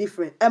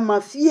different. Emma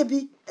fie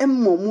bi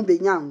emmo mu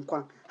benya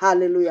nkwa.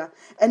 Hallelujah.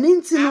 And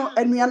intino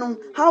enuanom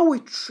how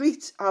we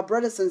treat our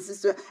brothers and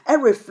sisters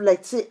and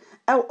reflect it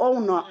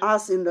on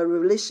us in the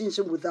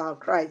relationship with our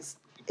Christ.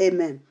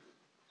 Amen.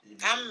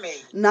 Amen.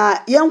 Na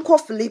yanko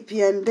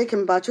Philippians they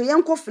can batch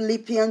yanko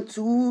Philippians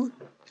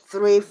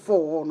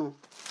 2:3-4 no.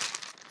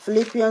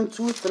 Philippians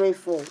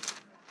 2:3-4.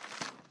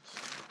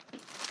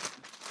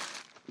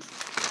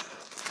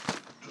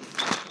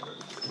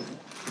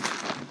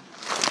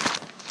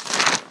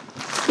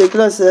 The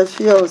class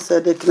feel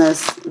said the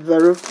class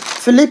very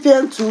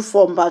Philippians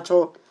 2:4 batch.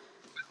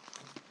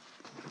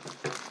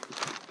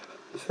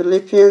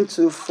 Philippians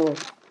 2:4.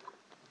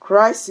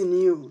 Christ in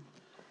you.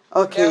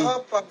 Okay.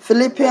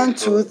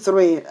 Philippians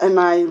 2:3 and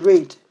I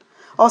read.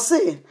 Or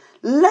say,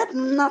 let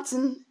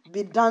nothing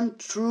be done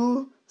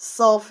through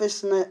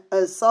selfishness,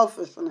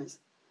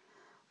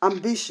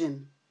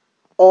 ambition,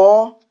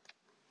 or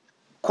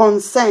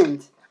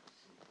consent,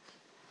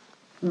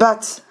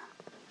 but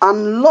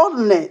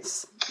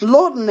unlordliness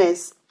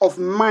of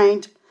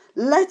mind.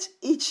 Let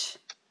each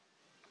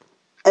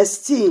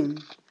esteem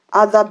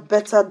other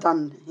better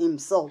than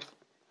himself.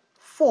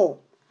 4.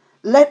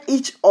 Let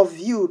each of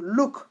you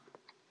look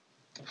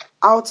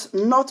out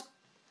not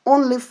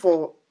only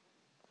for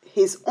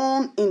his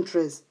own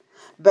interest,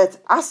 but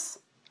as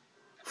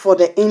for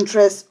the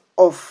interest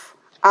of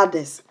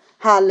others.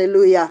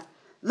 Hallelujah.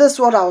 This is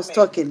what I was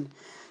talking.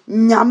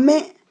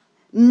 Nyame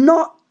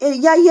no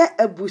yaya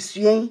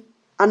ebusuen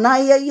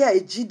anaya ya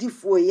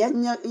ejidifo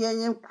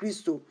yanya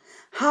Kristo.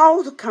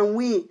 How can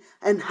we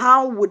and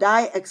how would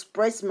I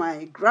express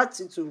my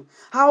gratitude?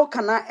 How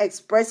can I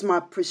express my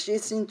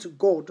appreciation to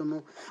God?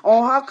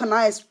 Or how can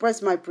I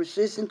express my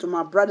appreciation to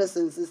my brothers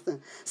and sisters?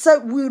 So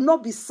we will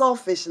not be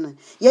selfish.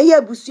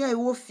 Yeah, busia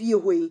wo fie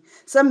hoi.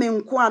 So me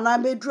nko ana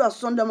bedru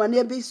asonda ma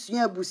na be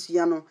sua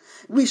busia no.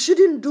 We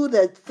shouldn't do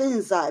the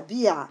things that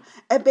be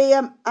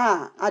ebeyam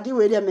ade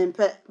we dem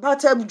mpe.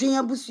 But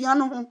abudua busia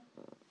no ho.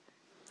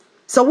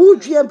 So wo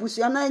dua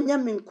busia na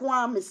nya me nko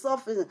a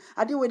myself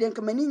ade we dem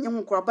kamani nya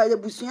ho kora ba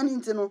busia ni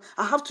ntino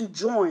I have to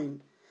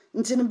join.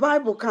 Into the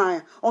Bible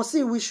kind or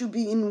say we should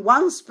be in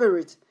one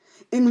spirit,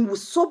 in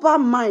sober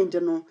mind,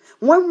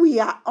 when we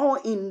are all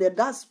in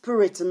that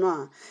spirit,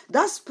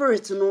 that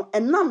spirit,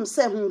 and nam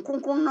say,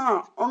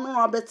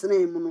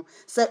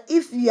 say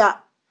if we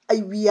are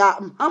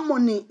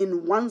harmony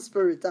in one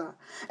spirit,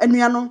 and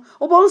we are no.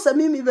 Obo say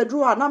me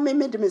bedru na me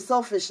made me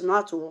selfish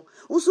na to.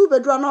 Usu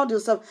bedru na all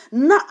yourself.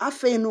 Na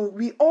afe no.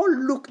 We all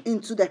look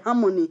into the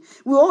harmony.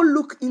 We all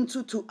look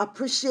into to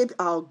appreciate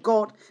our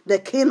God, the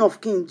King of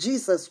Kings,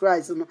 Jesus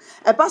Christ.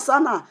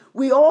 Ebasana,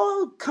 we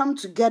all come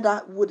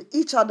together with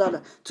each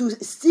other to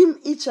esteem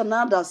each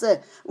another.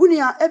 Say,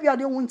 unia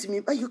everybody want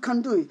me, but you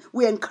can do it.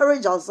 We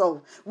encourage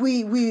ourselves.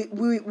 We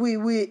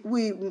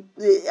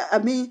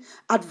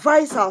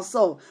advise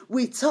ourselves.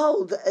 We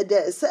tell the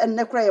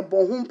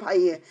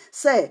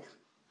say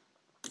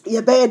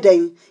ye be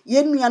den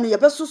ye nua no ye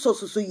be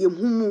soso ye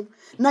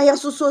na ye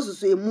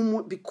soso ye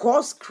mumu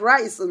because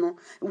Christ no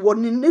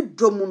woni ne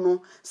dom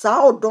no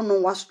sa odo no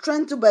was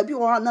strength baby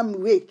o na me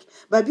weak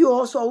baby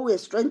also we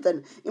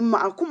strengthen in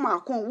ma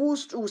akoma wo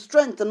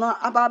strength no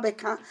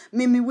ababeka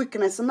me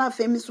weakness na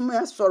fe me so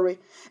me sorry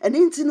and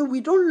into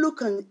we don't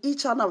look on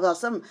each other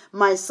as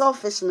my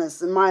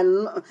selfishness my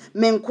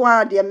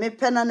menkwa de me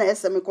pena na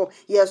esem ko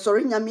ye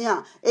sorry nyame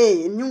a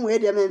nyu we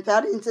de me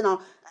pade into now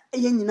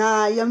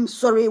yam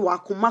sorry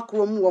wakoma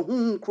krom wo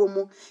hu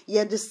krom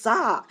ye de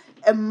sa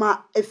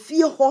ema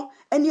efie ho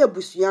ene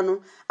abusua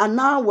no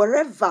ana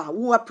wherever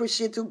we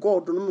appreciate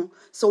God no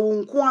so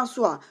nko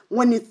aso a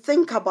when you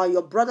think about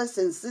your brothers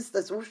and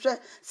sisters wo hwe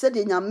said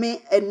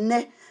nyame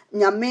enne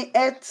nyame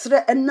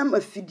etre enam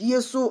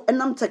afidie so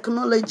enam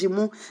technology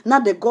mu na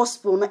the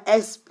gospel no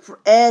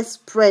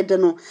spread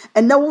no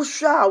and na wo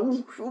hwe a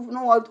wo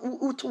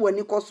to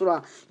wani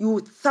kosora you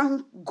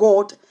thank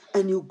God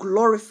and you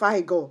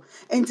glorify God.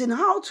 And then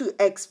how to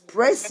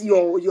express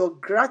your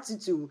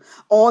gratitude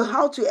or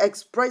how to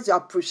express your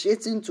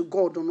appreciation to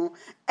God,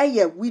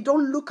 we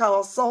don't look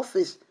at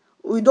selfish.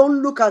 We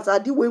don't look at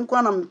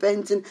I'm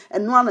painting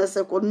and no one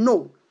say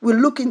no. We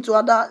look into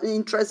other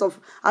interests of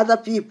other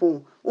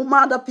people.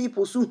 Other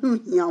people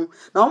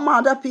now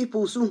other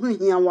people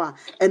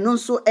and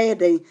also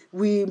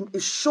we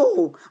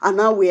show and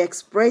now we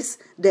express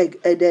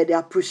the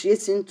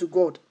appreciation to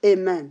God.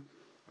 Amen.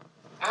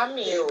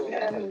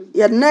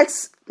 Yeah,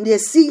 next the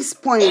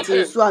 6th point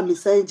is so I'm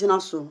saying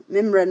so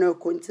memre no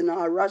continue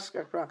a rush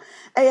kakra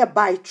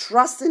by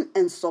trusting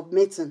and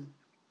submitting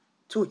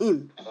to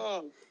him.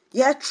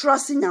 Yeah,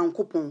 trusting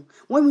Yankopon.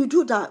 When we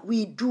do that,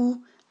 we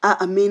do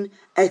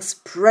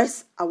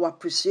express our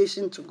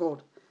appreciation to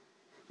God.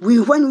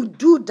 When we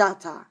do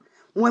that,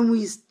 when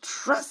we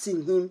trust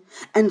in him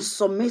and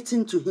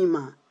submitting to him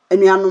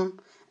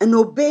and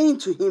obeying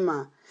to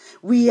him,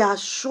 we are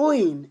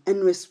showing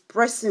and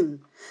expressing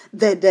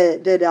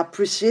the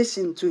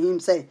appreciation to him.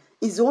 Say,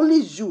 it's only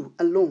you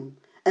alone.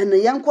 And the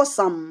Yanko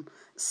Psalm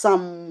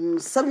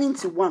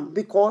 71,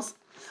 because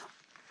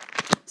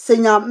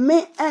Senya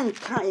me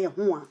enka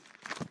ehua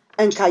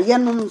enka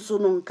yenom so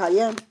no nka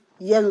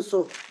yen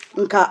so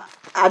nka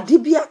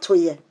adibia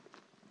toye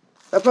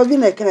papa bi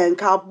na kan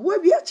nka aboa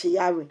bi ache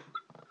yawe.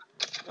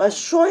 But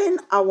showing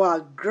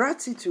our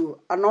gratitude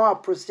and our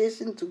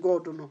appreciation to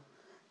God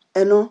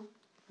no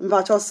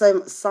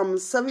Psalm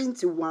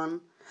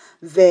 71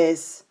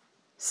 verse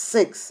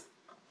 6.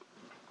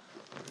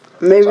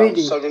 May read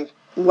it.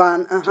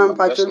 1 Psalm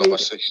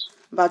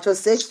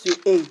 6 to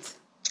 8.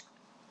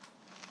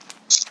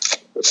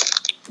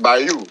 By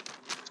you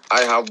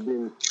I have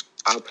been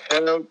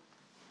upheld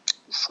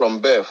from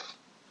birth.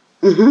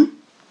 Mm-hmm.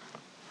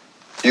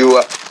 You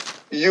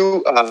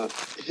are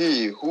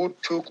he who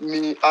took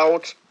me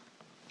out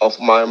of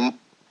my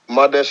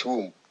mother's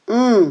womb.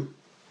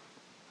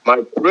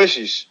 My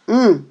praises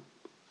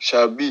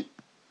shall be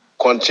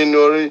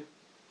continually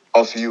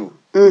of you.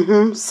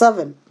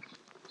 7.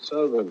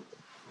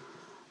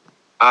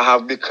 I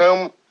have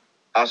become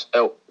as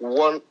a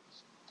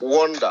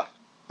wonder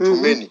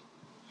to many,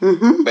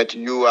 but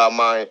you are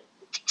my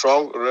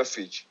strong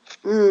refuge.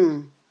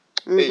 8.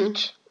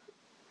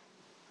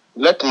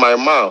 Let my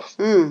mouth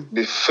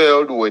be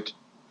filled with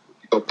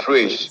your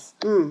praise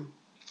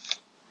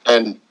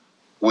and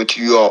with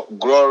your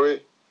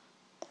glory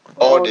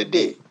all the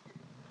day.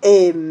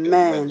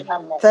 Amen.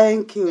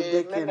 Thank you,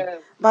 Deacon.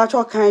 But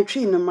what kind of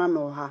tree no man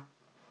or her?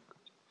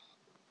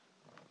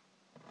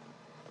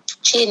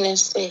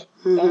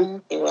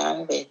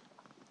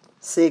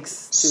 Say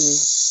 6 to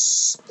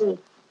 7.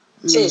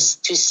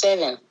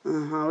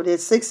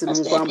 There's 6 in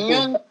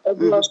one.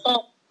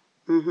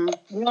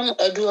 One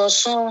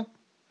aduoson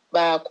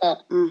baako.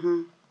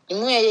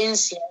 Imu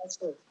yensi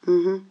aso.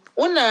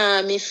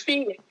 Una me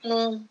free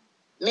no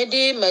me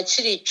de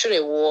machiri twere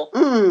wo.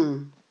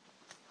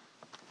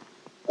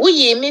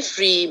 Uye me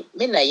free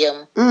me na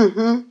yam.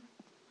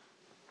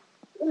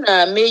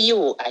 Una me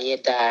you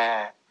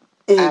ayeda.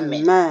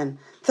 Amen.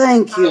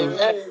 Thank you.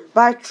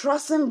 By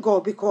trusting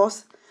God,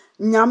 because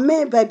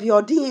nyame baby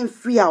odin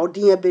free a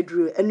odin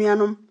bedru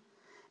enuanom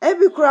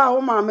ebi kura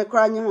wo ma me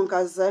kura nye ho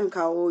nka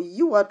nka o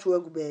you are to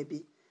agu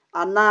baby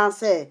ana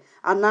say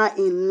ana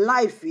in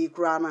life we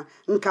kura na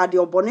nka de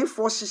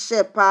obonefo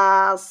hyehye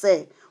pa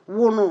say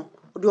wo no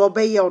de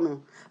obeye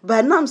no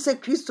ba nam say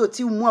Kristo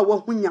ti mu a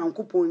wahu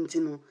Nyankopon nti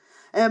no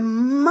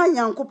ma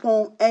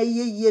Nyankopon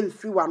ye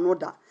mfiri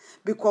wanoda,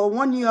 because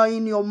when you are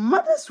in your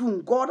mother's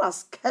womb, God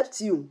has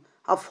kept you,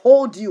 have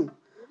hold you,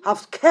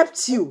 have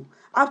kept you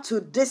up to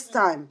this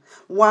time.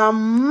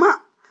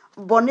 Wama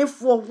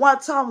bonifo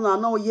what time na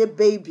no ye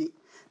baby.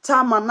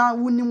 Time na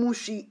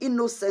wunimushi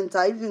innocent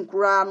even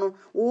kurano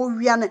o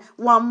wiane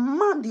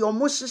wama di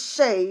omoshi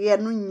she ye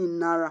no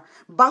nyinara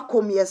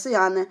bakom yese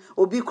ane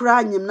obi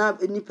kura anyim na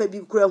nipa bi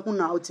kura hu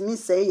na otimi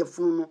say ye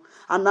funu no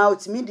ana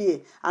otimi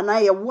de ana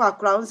ye wo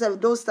akra on say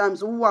those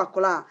times wo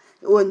akra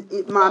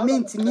ma me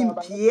ntimi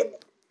mpie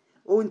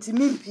o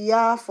ntimi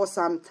mpia for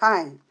some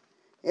time.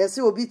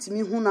 Yese obi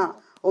timi hu na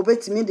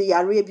obetimi de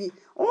yare bi.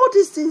 All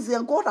these things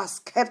God has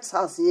kept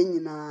us ye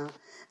nyina.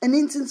 And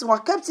instance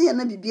what kept here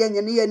na bibia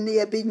nye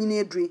ne be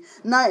nyina edri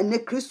na ene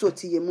Kristo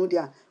ti ye mu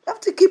dia. You have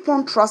to keep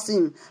on trusting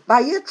him. By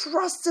ye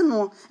trusting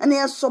no and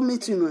ye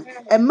submitting no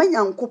and ma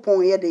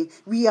Nyankopon ye dey,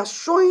 we are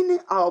showing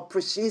our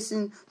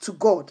appreciation to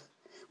God.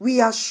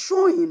 We are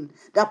showing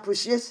the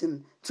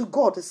appreciation to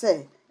God to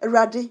say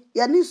Erade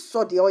ya ni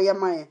so de oye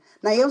man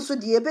na ye nso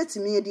de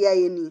ebetimi ye de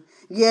aye ni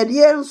ye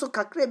de nso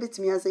kakra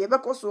ebetimi ase ye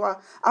bekoso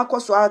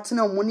akoso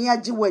atena omuni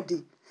agi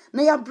wadi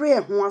na ya bre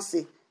ho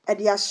ase e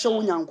de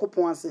ahyew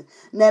Nyankopon ase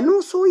na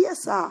no so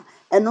yesa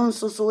eno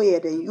nso so ye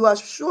den you are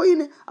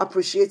showing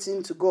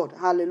appreciating to God.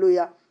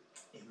 Hallelujah.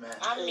 Amen.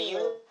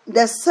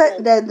 The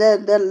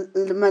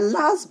my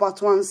last but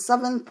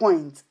 7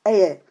 point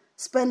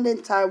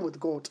spending time with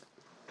God.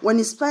 When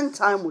you spend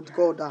time with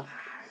God,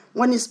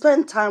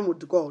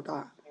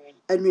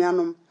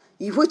 and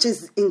which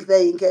is in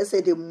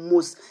the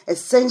most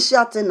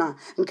essential thing,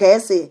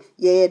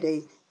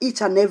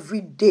 each and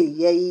every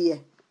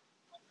day,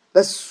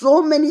 but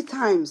so many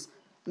times,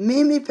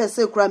 me per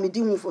se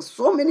for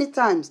so many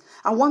times,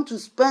 I want to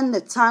spend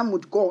the time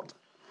with God.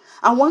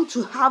 I want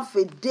to have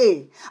a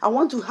day. I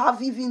want to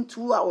have even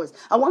 2 hours.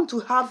 I want to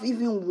have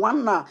even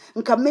 1 hour.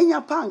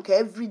 Nkamenya panka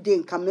every day.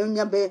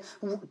 Nkamenya be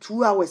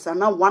 2 hours and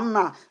now 1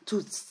 hour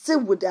to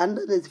sit with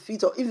under the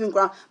feet or even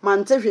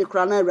manteje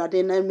krana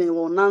rade na me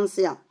wo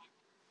nansia.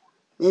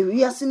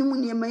 We are seeing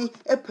money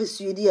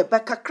pursue the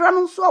kakra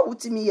no so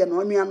utimi ye no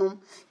anuanom.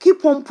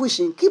 Keep on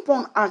pushing, keep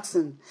on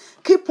asking,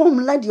 keep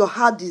on let your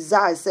heart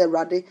desire say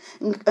rade.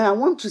 I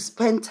want to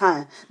spend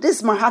time. This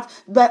is my heart,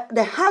 but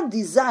the heart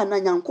desire na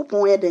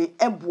Nyankopon ye den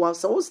eboa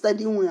so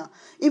study one.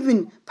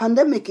 Even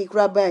pandemic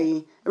ikra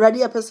bai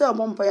rade apese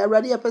obompa ya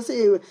rade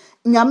apese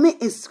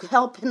nyame is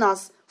helping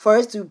us for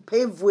us to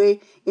pave way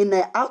in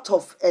a out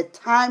of a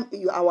time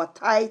our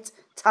tight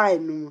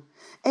time.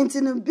 And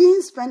in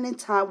being spending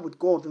time with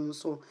God, and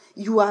so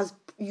you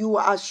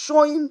are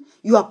showing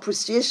your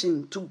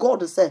appreciation to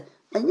God to say,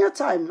 and your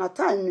time, not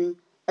time,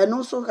 and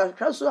also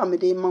so I'm a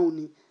day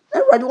money.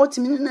 Everybody what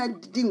mean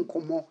didn't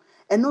come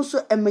and also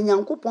a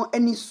manyankopon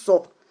any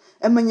so,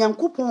 a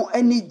manyankopon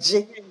any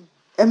j,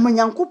 a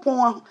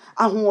manyankopon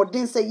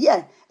ahodin say,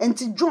 yeah, and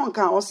to John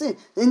can or say,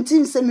 and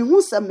tin say me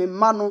who me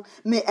mano,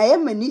 me I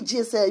am any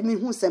j say me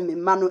who me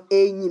mano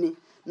a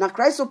Now,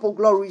 Christ of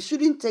glory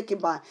shouldn't take it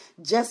by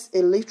just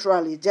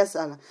literally,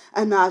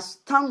 and I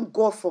thank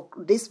God for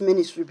this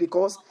ministry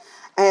because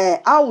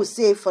I would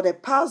say for the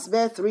past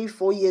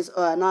 3-4 years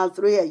or now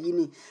 3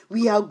 years,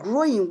 we are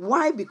growing.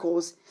 Why?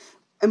 Because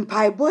in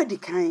body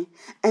kind,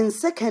 and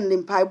second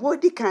in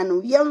body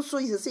kind, we also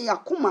say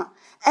Yakuma,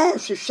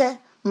 sheshe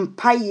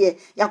mpaye,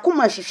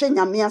 Yakuma sheshe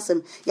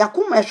nyamiasem,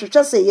 Yakuma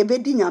sheshe say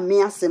yebedi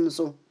nyamiasem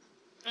so.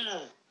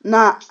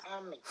 Now,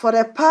 for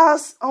the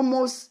past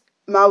almost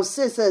I would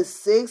say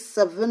 6,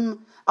 7,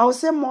 I would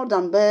say more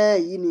than bear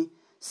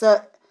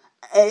so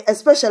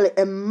especially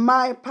in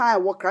my pie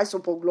what Christ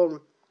of glory.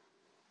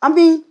 I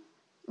mean,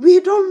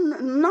 we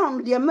don't now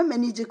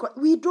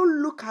we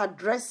don't look at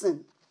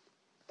dressing.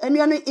 And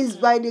you know it's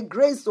by the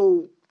grace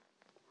of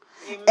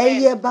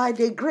by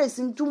the grace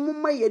into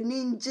mumma ye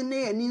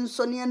ninjine and in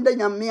sonny and then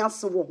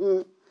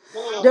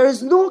there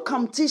is no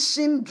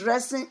competition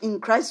dressing in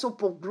Christ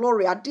of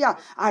glory.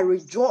 I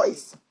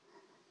rejoice.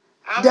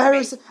 There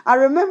is. I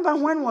remember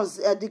when was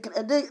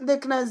the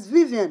class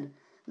Vivian.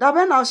 That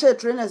when I share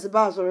trainers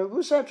about or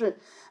who share train.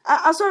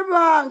 I saw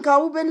about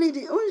Kauben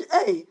lady.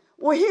 Hey,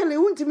 we hearly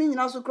won't mean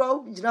as a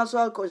crowd.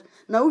 Coach.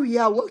 Now we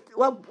are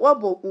what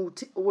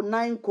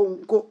 9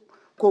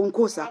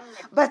 concosa.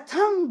 But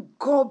thank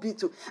God be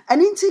to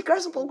an inti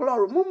Christ of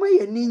glory. Mumma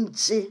ye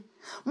ninja.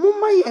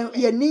 Mumma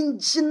ye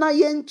ninjina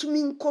yen to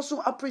me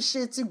koso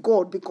appreciate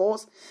God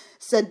because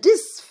said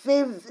this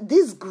favor,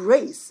 this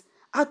grace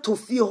to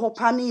feel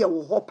hopani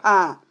or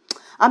hopa.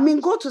 I mean,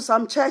 go to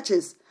some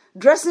churches,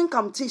 dressing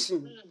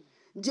competition.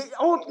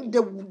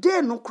 The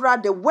day no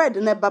crowd the word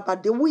never,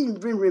 but they won't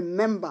even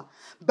remember.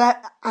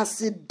 But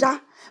as it da,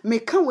 me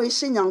can we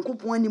shin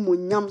yankupon any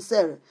munyam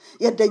sir.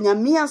 Yet the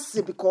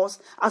nyamias because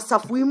as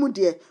of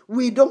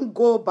we don't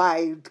go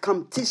by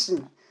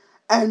competition.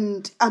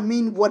 And I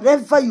mean,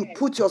 whatever you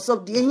put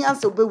yourself, the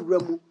hands will be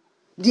remu.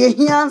 The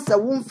hands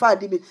won't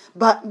find me.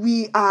 But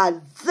we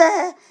are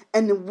there.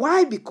 And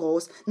why?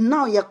 Because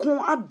now you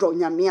can't add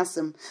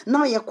nyamiasem.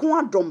 Now you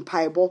can't add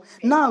paibo.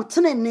 Now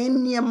tene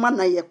near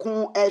mana you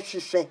can't air.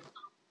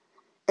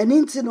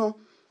 And you know,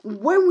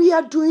 when we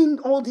are doing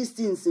all these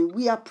things,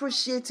 we are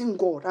appreciating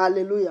God.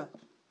 Hallelujah.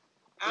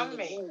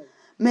 Amen.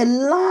 My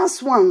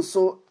last one,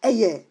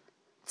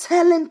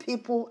 telling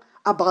people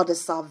about the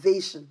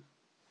salvation.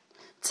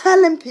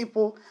 Telling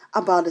people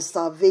about the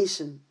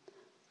salvation.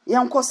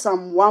 Yanko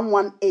Psalm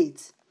 118.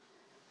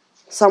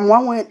 Psalm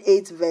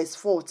 118 verse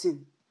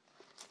 14.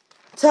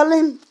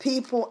 Telling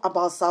people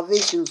about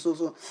salvation.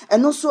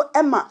 And also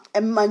Emma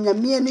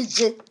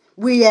nyamienije.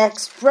 We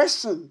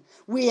express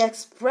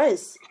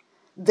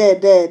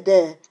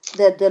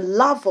the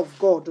love of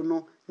God.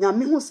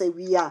 Nyami who say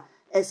we are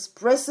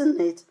expressing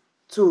it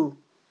to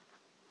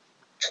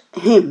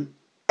him.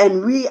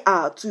 And we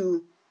are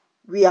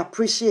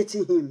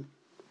appreciating him.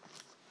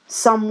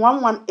 Psalm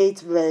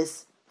 118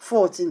 verse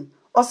 14.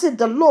 Or say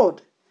the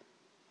Lord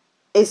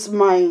is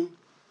my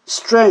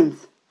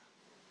strength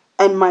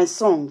and my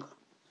song,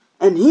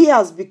 and he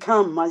has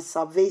become my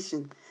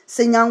salvation.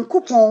 Say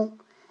nyankopon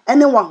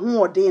ene wa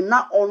hoɔden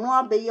na ɔno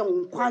abɛyɛ wo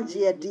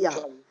nkwagye dia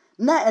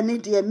na ene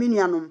de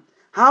minuanom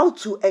how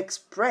to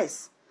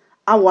express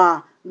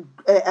our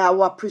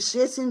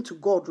appreciation to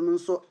God no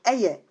so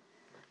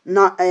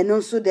na and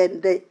also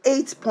the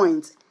 8th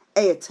point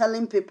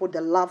telling people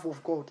the love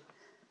of God.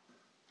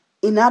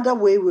 In other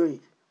way,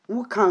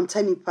 we can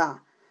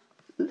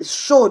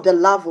show the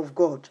love of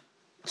God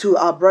to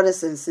our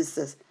brothers and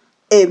sisters.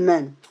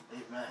 Amen.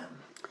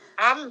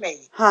 Amen.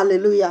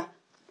 Hallelujah.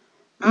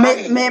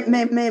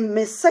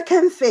 Me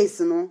second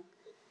phase,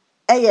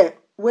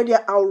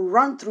 where I'll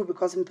run through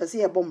because I'm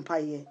passing a bomb.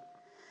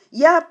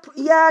 Yeah,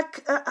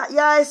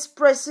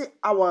 express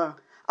our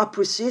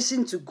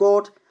appreciation to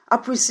God,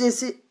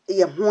 appreciation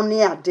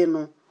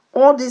adeno.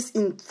 All this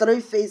in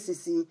 3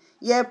 phases.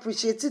 Yeah,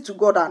 appreciate it to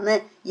God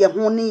and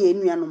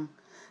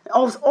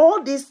of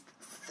all these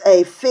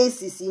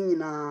phases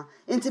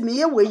into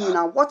me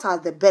what are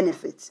the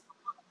benefits?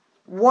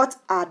 What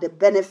are the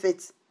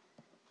benefits?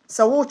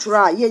 So we'll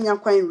try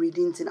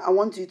reading. I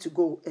want you to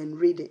go and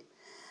read it.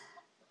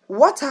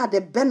 What are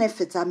the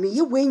benefits? I mean,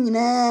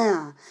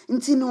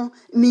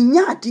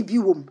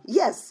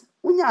 yes,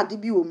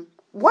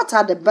 what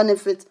are the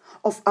benefits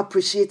of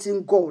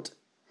appreciating God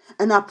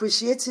and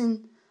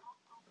appreciating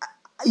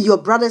your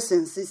brothers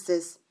and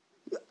sisters,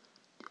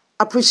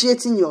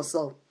 appreciating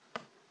yourself?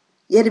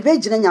 Yeah, the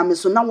big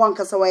so now one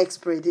can say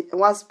spread it.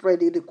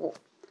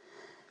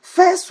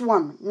 First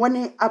one, when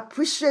you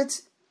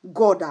appreciate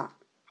God,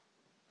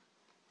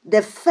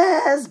 the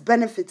first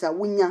benefit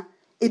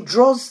it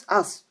draws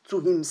us to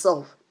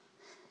himself.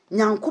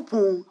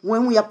 Nyankopon,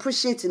 when we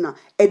appreciate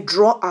it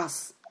draw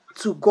us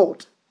to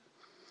God.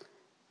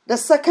 The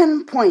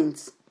second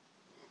point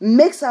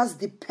makes us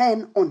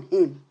depend on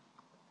him.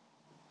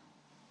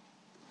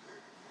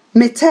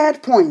 My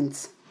third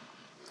point,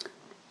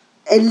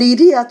 a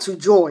leader to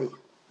joy.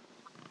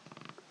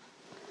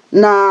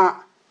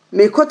 Now,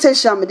 my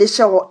quotation me de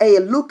show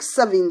Luke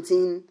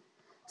 17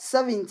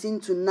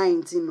 to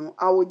 19.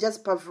 I will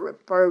just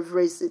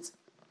paraphrase it.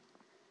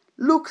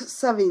 Luke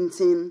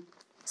 17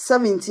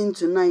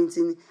 to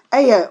 19.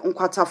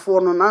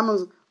 Nkwatafo no na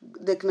no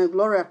the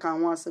Gloria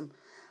kan wasem.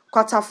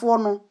 Kwatafo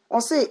no o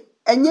say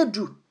enye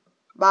du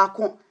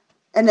baako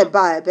ene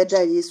ba e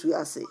beda Yesu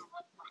ase.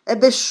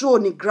 Ebe show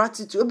ni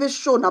gratitude, ebe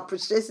show na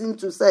appreciation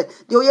to say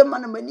the oye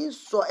man mani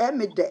so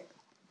me de.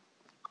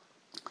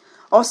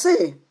 O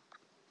say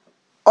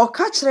o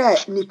ka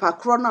kire nipa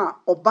kro na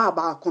oba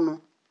baako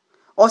no.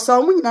 O say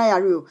omu nyina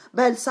yare o,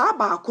 but sa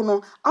baako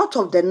no out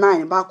of the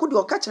 9 baako de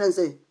o ka kire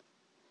say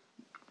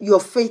your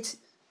faith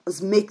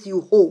has make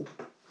you whole.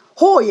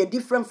 Whole is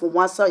different from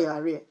one side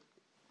yare.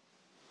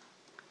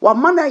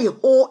 One manner is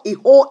whole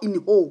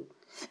in whole.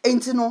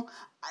 And you know,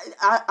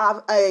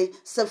 I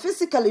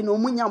physically no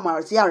munya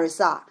marat yare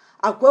sa.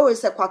 Akwe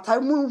se kwata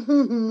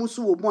mu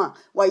so wo mu a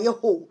wa ye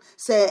whole.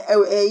 Se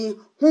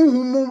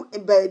mu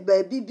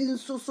bibi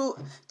nso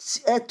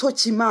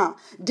tochima.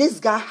 This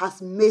guy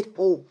has made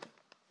whole.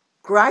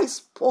 Christ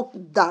spoke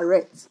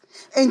direct.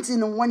 And you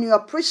know, when you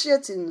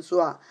appreciate him,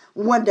 so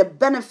when the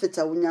benefit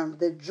are when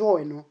the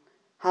joy, no,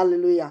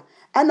 hallelujah.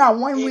 And now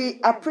when we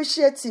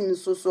appreciate him,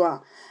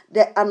 so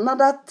the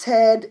another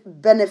third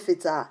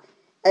benefit,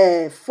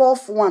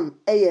 fourth one,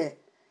 it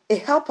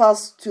help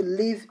us to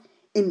live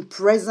in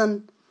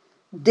present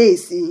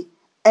days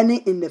and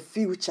in the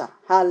future.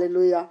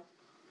 Hallelujah.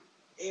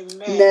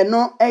 Amen.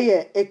 No,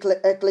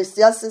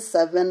 Ecclesiastes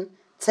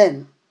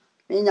 7:10.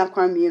 Minya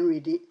kwan me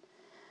read it.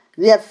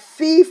 The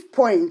fifth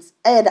point,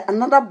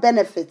 another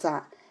benefit,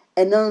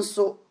 and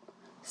also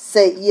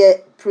say,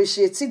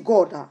 appreciate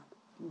God,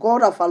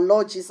 God of our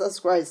Lord Jesus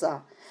Christ,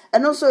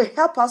 and also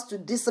help us to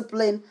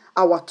discipline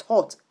our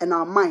thought and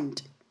our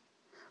mind.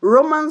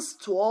 Romans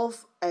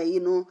 12,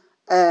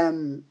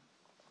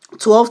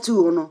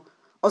 12:2,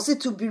 also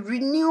to be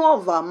renewed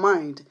of our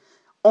mind,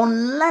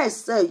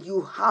 unless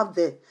you have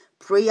the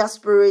prayer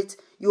spirit,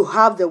 you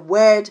have the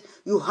word,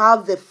 you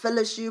have the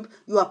fellowship,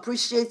 you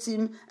appreciate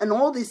him, and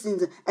all these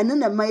things, and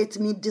then it might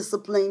me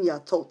discipline your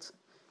thought.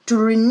 To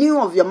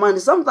renew of your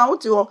mind.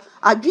 Sometimes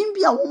I dream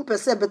be a 1%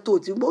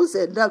 betot him, both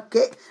said that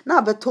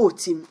now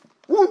betot him.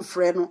 One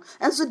friend,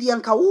 and so the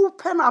anka will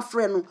pen a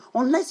friend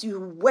unless you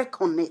work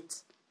on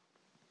it.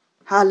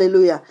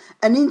 Hallelujah.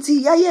 And into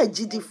ya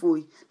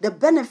GD the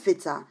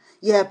benefits are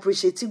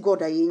appreciate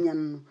God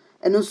and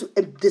also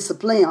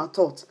discipline our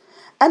thoughts.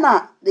 And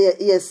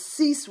the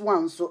cease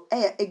one, so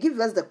it gives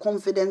us the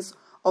confidence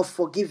of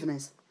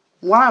forgiveness.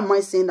 Why am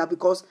I saying that?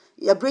 Because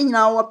you bring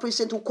now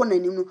appreciate to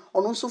konanim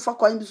on also for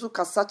coin to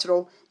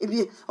kasachro.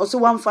 If also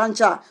one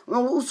francha,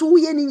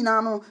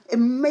 it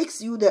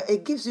makes you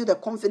it gives you the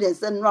confidence.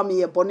 Then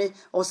Rami a bonnet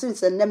or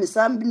since and name is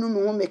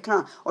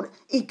or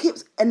it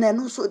keeps, and then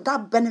also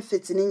that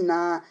benefits in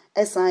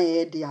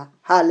SIA.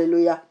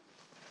 Hallelujah.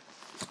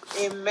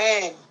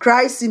 Amen.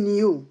 Christ in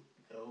you.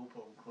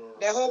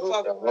 The hope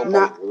of God.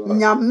 Na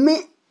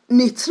nyame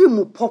ni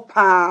trimu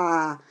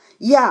popa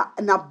ya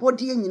na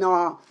body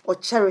nyina o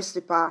cherish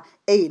pa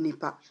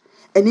nipa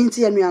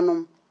enti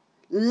anuanom,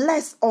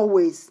 let's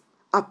always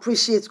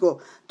appreciate God,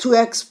 to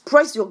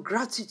express your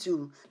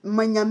gratitude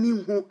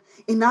manyame hu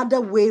in other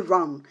way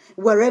round,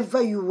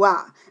 wherever you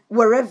are,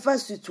 wherever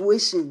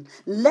situation,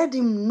 let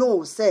him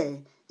know,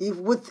 say, if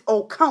with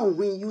or count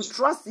when you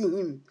trust in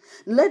him,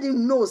 let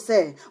him know,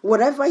 say,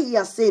 whatever he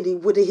has said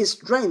with his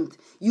strength,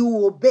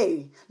 you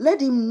obey. Let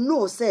him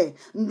know, say,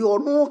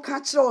 no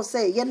catch or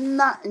say, yen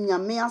na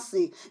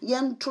nyame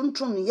yen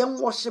tuntun, yen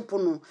worship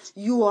no.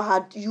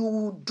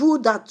 You do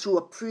that to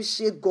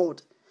appreciate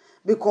God.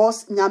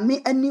 Because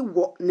nyame any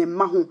wo ne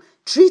mahu,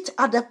 treat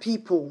other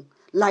people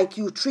like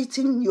you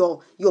treating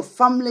your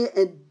family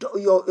and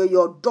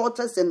your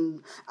daughters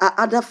and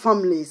other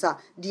families.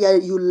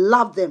 You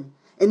love them.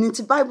 And in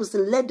the Bible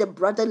says, let the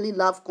brotherly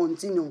love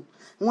continue.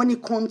 When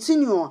it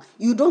continue,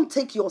 you don't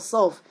take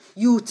yourself.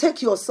 You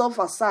take yourself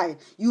aside.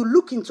 You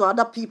look into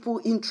other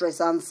people's interests,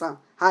 answer.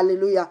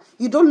 Hallelujah.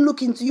 You don't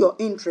look into your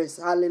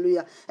interests.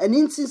 Hallelujah. And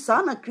in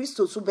Sana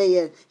Christo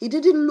Subeye, he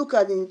didn't look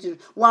at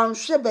it. One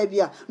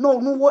baby.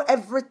 No,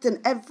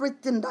 everything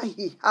that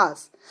he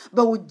has.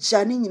 But with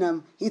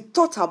Janinam, he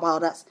thought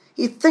about us.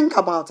 He think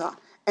about her.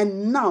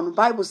 And now the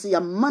Bible says a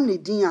money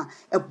dia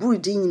a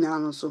breeding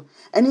also.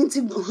 And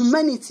into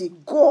humanity,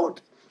 God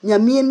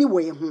nyame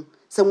anyway.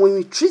 So when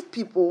we treat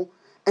people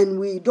and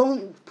we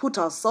don't put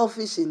our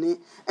selfish in it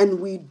and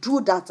we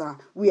do that,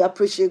 we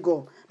appreciate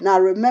God. Now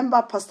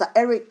remember Pastor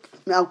Eric,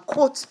 I'll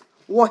quote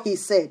what he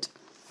said.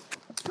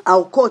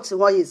 Or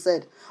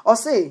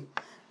say,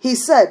 he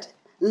said,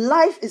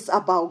 life is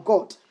about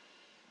God,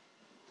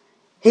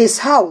 his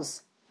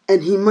house,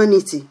 and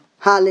humanity.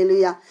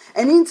 Hallelujah.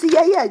 And into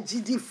ya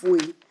GD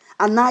fui,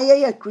 and na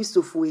ya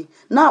Christo fui,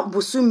 na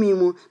busumi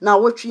mu, na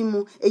watri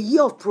mu, a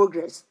year of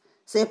progress.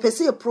 Say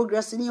pese a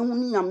progress in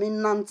yehuni nyame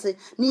nante,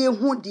 ni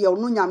yehu de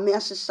onu nyame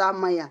ahihya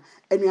maya,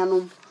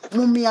 enuanom,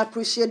 mummy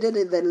appreciated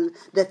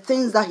the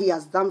things that he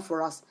has done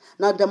for us.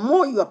 Now the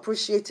more you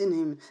appreciating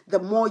him, the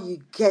more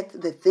you get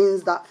the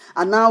things that,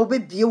 and now be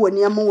when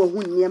niema wo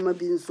hu niema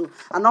bi nso,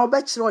 and now be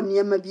chiro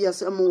niema bi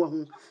asemo wo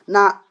hu.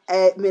 Na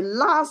me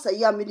last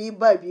year me di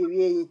ba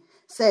biwie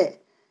say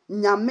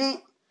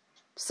nyame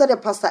said the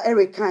Pastor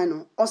Eric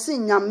Kano, or say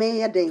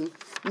nyame yeden,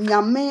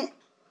 nyame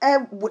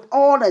with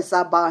all that's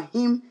about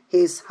him,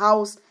 his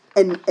house,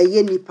 and a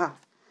yenipa.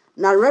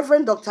 Now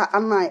Reverend Dr.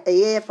 Anna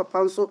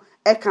Papanso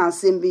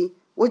Ekansimbi,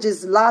 which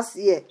is last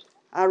year,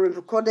 I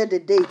recorded the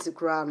date to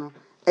Krano,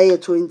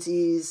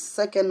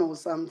 22nd or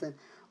something,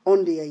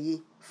 on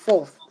the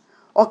 4th.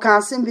 Or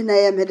Kansimbi na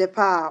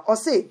medepa, or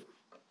say,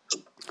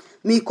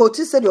 me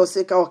koti said your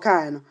sake or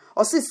kind,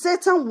 or say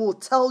Satan will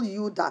tell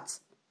you that.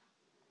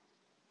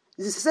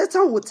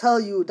 Satan will tell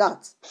you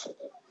that,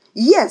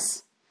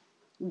 yes,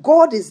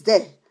 God is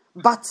there,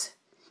 but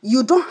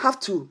you don't have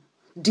to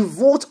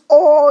devote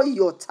all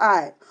your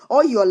time,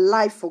 all your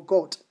life for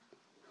God.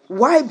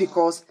 Why?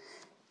 Because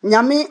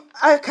nyame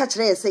I catch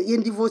there say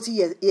you devote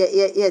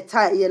your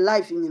time, your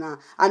life in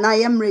and I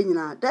am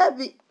reigning. There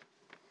be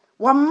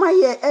one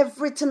my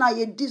everything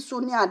I did so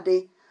near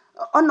day.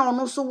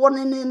 No so one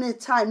in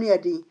time near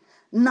day.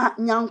 Na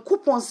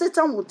nyankopon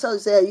Satan will tell you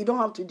say you don't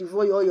have to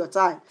devote all your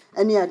time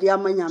any idea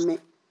nyame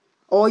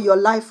all your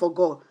life for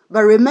God.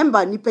 But remember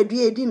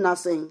nipedie di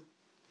nothing.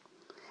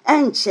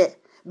 Enche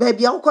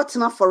baby I'll cut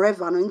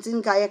forever no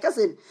think I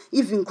can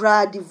even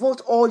cry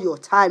devote all your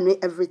time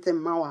everything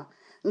mawa.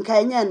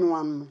 Nka enye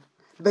no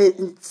but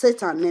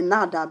Satan ne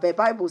nada. The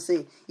Bible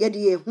say ye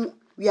de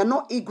We are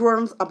not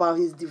ignorant about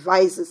his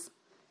devices.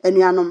 And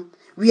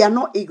we are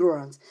not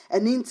ignorant.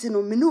 And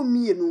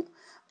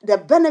the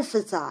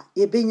benefits are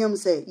Yebenyam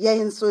say,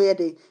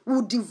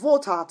 we'll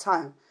devote our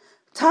time.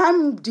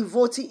 Time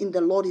devoted in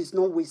the Lord is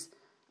no waste.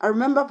 I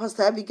remember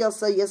Pastor Abigail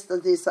said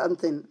yesterday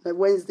something,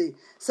 Wednesday,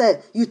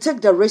 said, you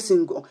take the risk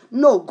in God.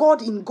 No,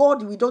 in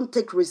God, we don't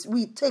take risk.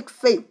 We take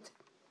faith.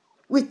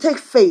 We take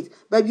faith.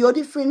 Baby, you're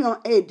different,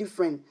 you're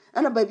different.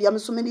 And baby, I'm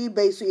so many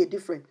babies, so you're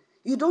different.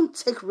 You don't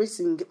take risk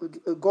in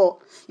God.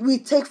 We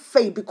take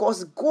faith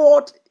because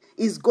God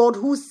is God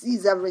who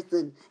sees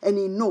everything and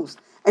he knows.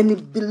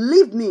 And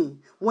believe me,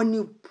 when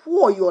you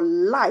pour your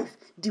life,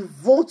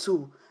 devote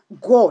to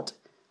God,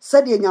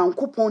 said the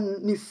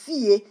Yankupon ni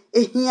fie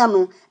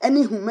ehiano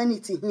any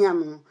humanity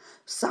hiano.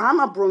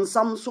 Sana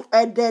bronsam so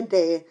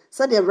there,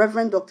 said the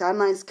Reverend Dr.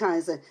 Anais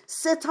Khan said,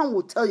 Satan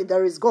will tell you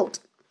there is God.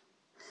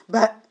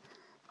 But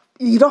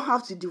you don't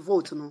have to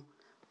devote,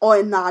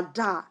 or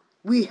nada.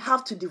 We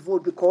have to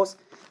devote because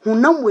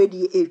hunam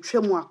wedi a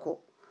tremwako.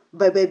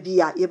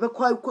 Babia,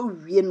 yebekwa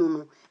wie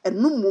no and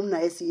no mum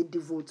na esi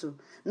devote.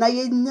 Na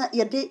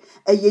yede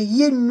a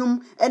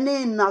yenum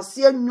ene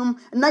nasianum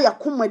na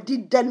yakoma di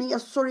dani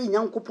sorry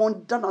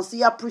nyankopon dana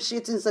see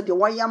appreciating said the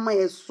wayama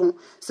yeso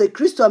say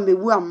Christo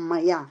amewu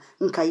amaya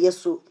nka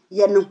yeso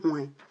ye ne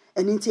hwan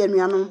eni nti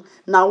anuanom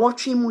na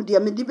wotwe mu de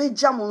me de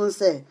begya mo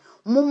say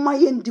mumma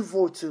yen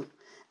devote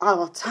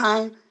our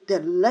time. The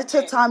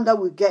little time that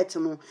we get,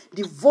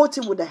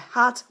 devoted with the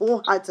heart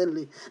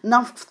wholeheartedly.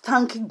 Now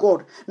thank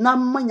God. Now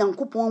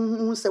manyankopon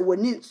who say we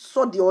need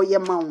so the oye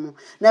ma.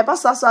 Na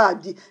basasa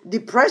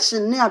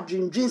depression ne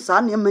adwindwin sa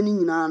na mani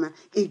nyina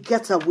it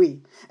get away.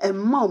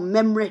 And more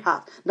memory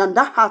heart. Now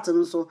that heart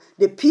and so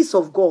the peace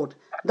of God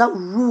that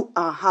rule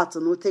our heart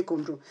and will take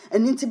control.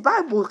 And in the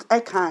Bible,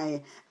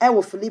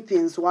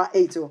 Philippians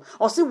 1:8,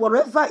 or say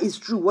whatever is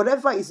true,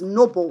 whatever is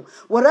noble,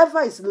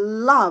 whatever is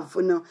love,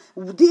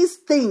 these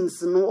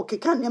things, okay,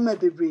 can't never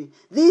be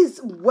these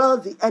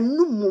wealthy and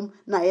no mum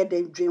na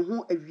eden dream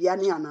who a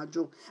viani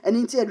anajo. And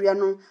in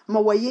Teriano,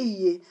 ma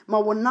waye,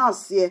 ma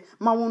wonasie,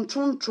 ma won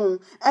tron,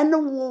 and no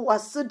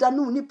was said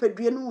no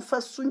nipedriano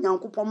first soon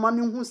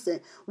yankupomani who say,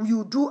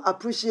 you do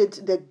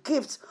appreciate the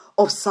gift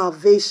of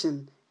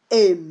salvation.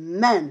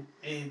 Amen.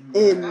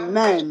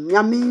 Amen.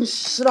 Yamin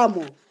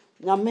shramo.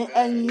 Yame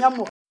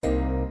enyamo.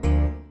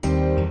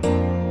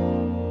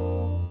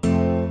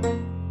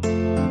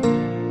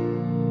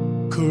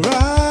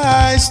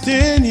 Christ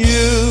in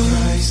you.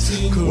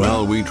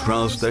 Well, we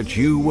trust that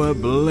you were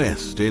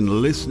blessed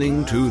in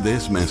listening to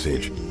this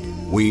message.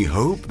 We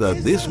hope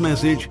that this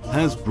message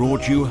has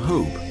brought you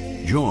hope,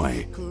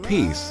 joy,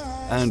 peace,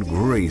 and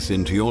grace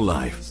into your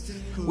life.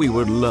 We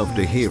would love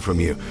to hear from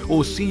you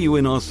or see you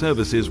in our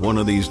services one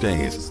of these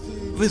days.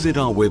 Visit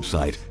our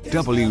website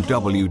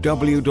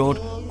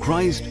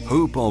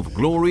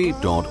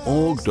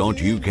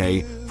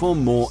www.christhopeofglory.org.uk for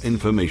more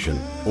information,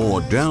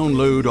 or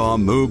download our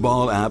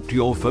mobile app to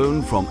your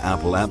phone from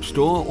Apple App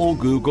Store or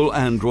Google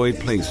Android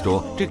Play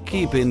Store to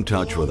keep in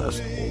touch with us.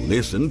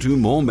 Listen to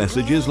more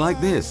messages like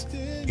this.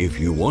 If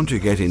you want to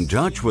get in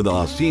touch with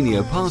our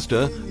senior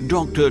pastor,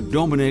 Dr.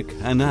 Dominic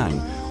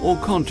Anang, or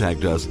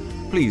contact us,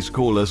 please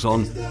call us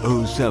on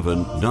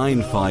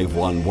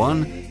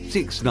 079511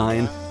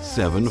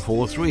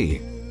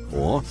 69743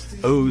 or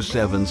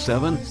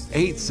 077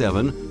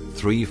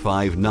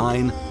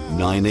 359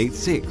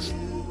 986,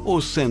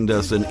 or send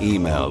us an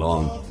email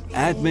on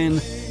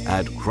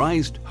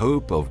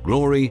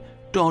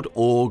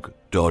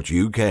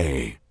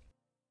admin@christhopeofglory.org.uk.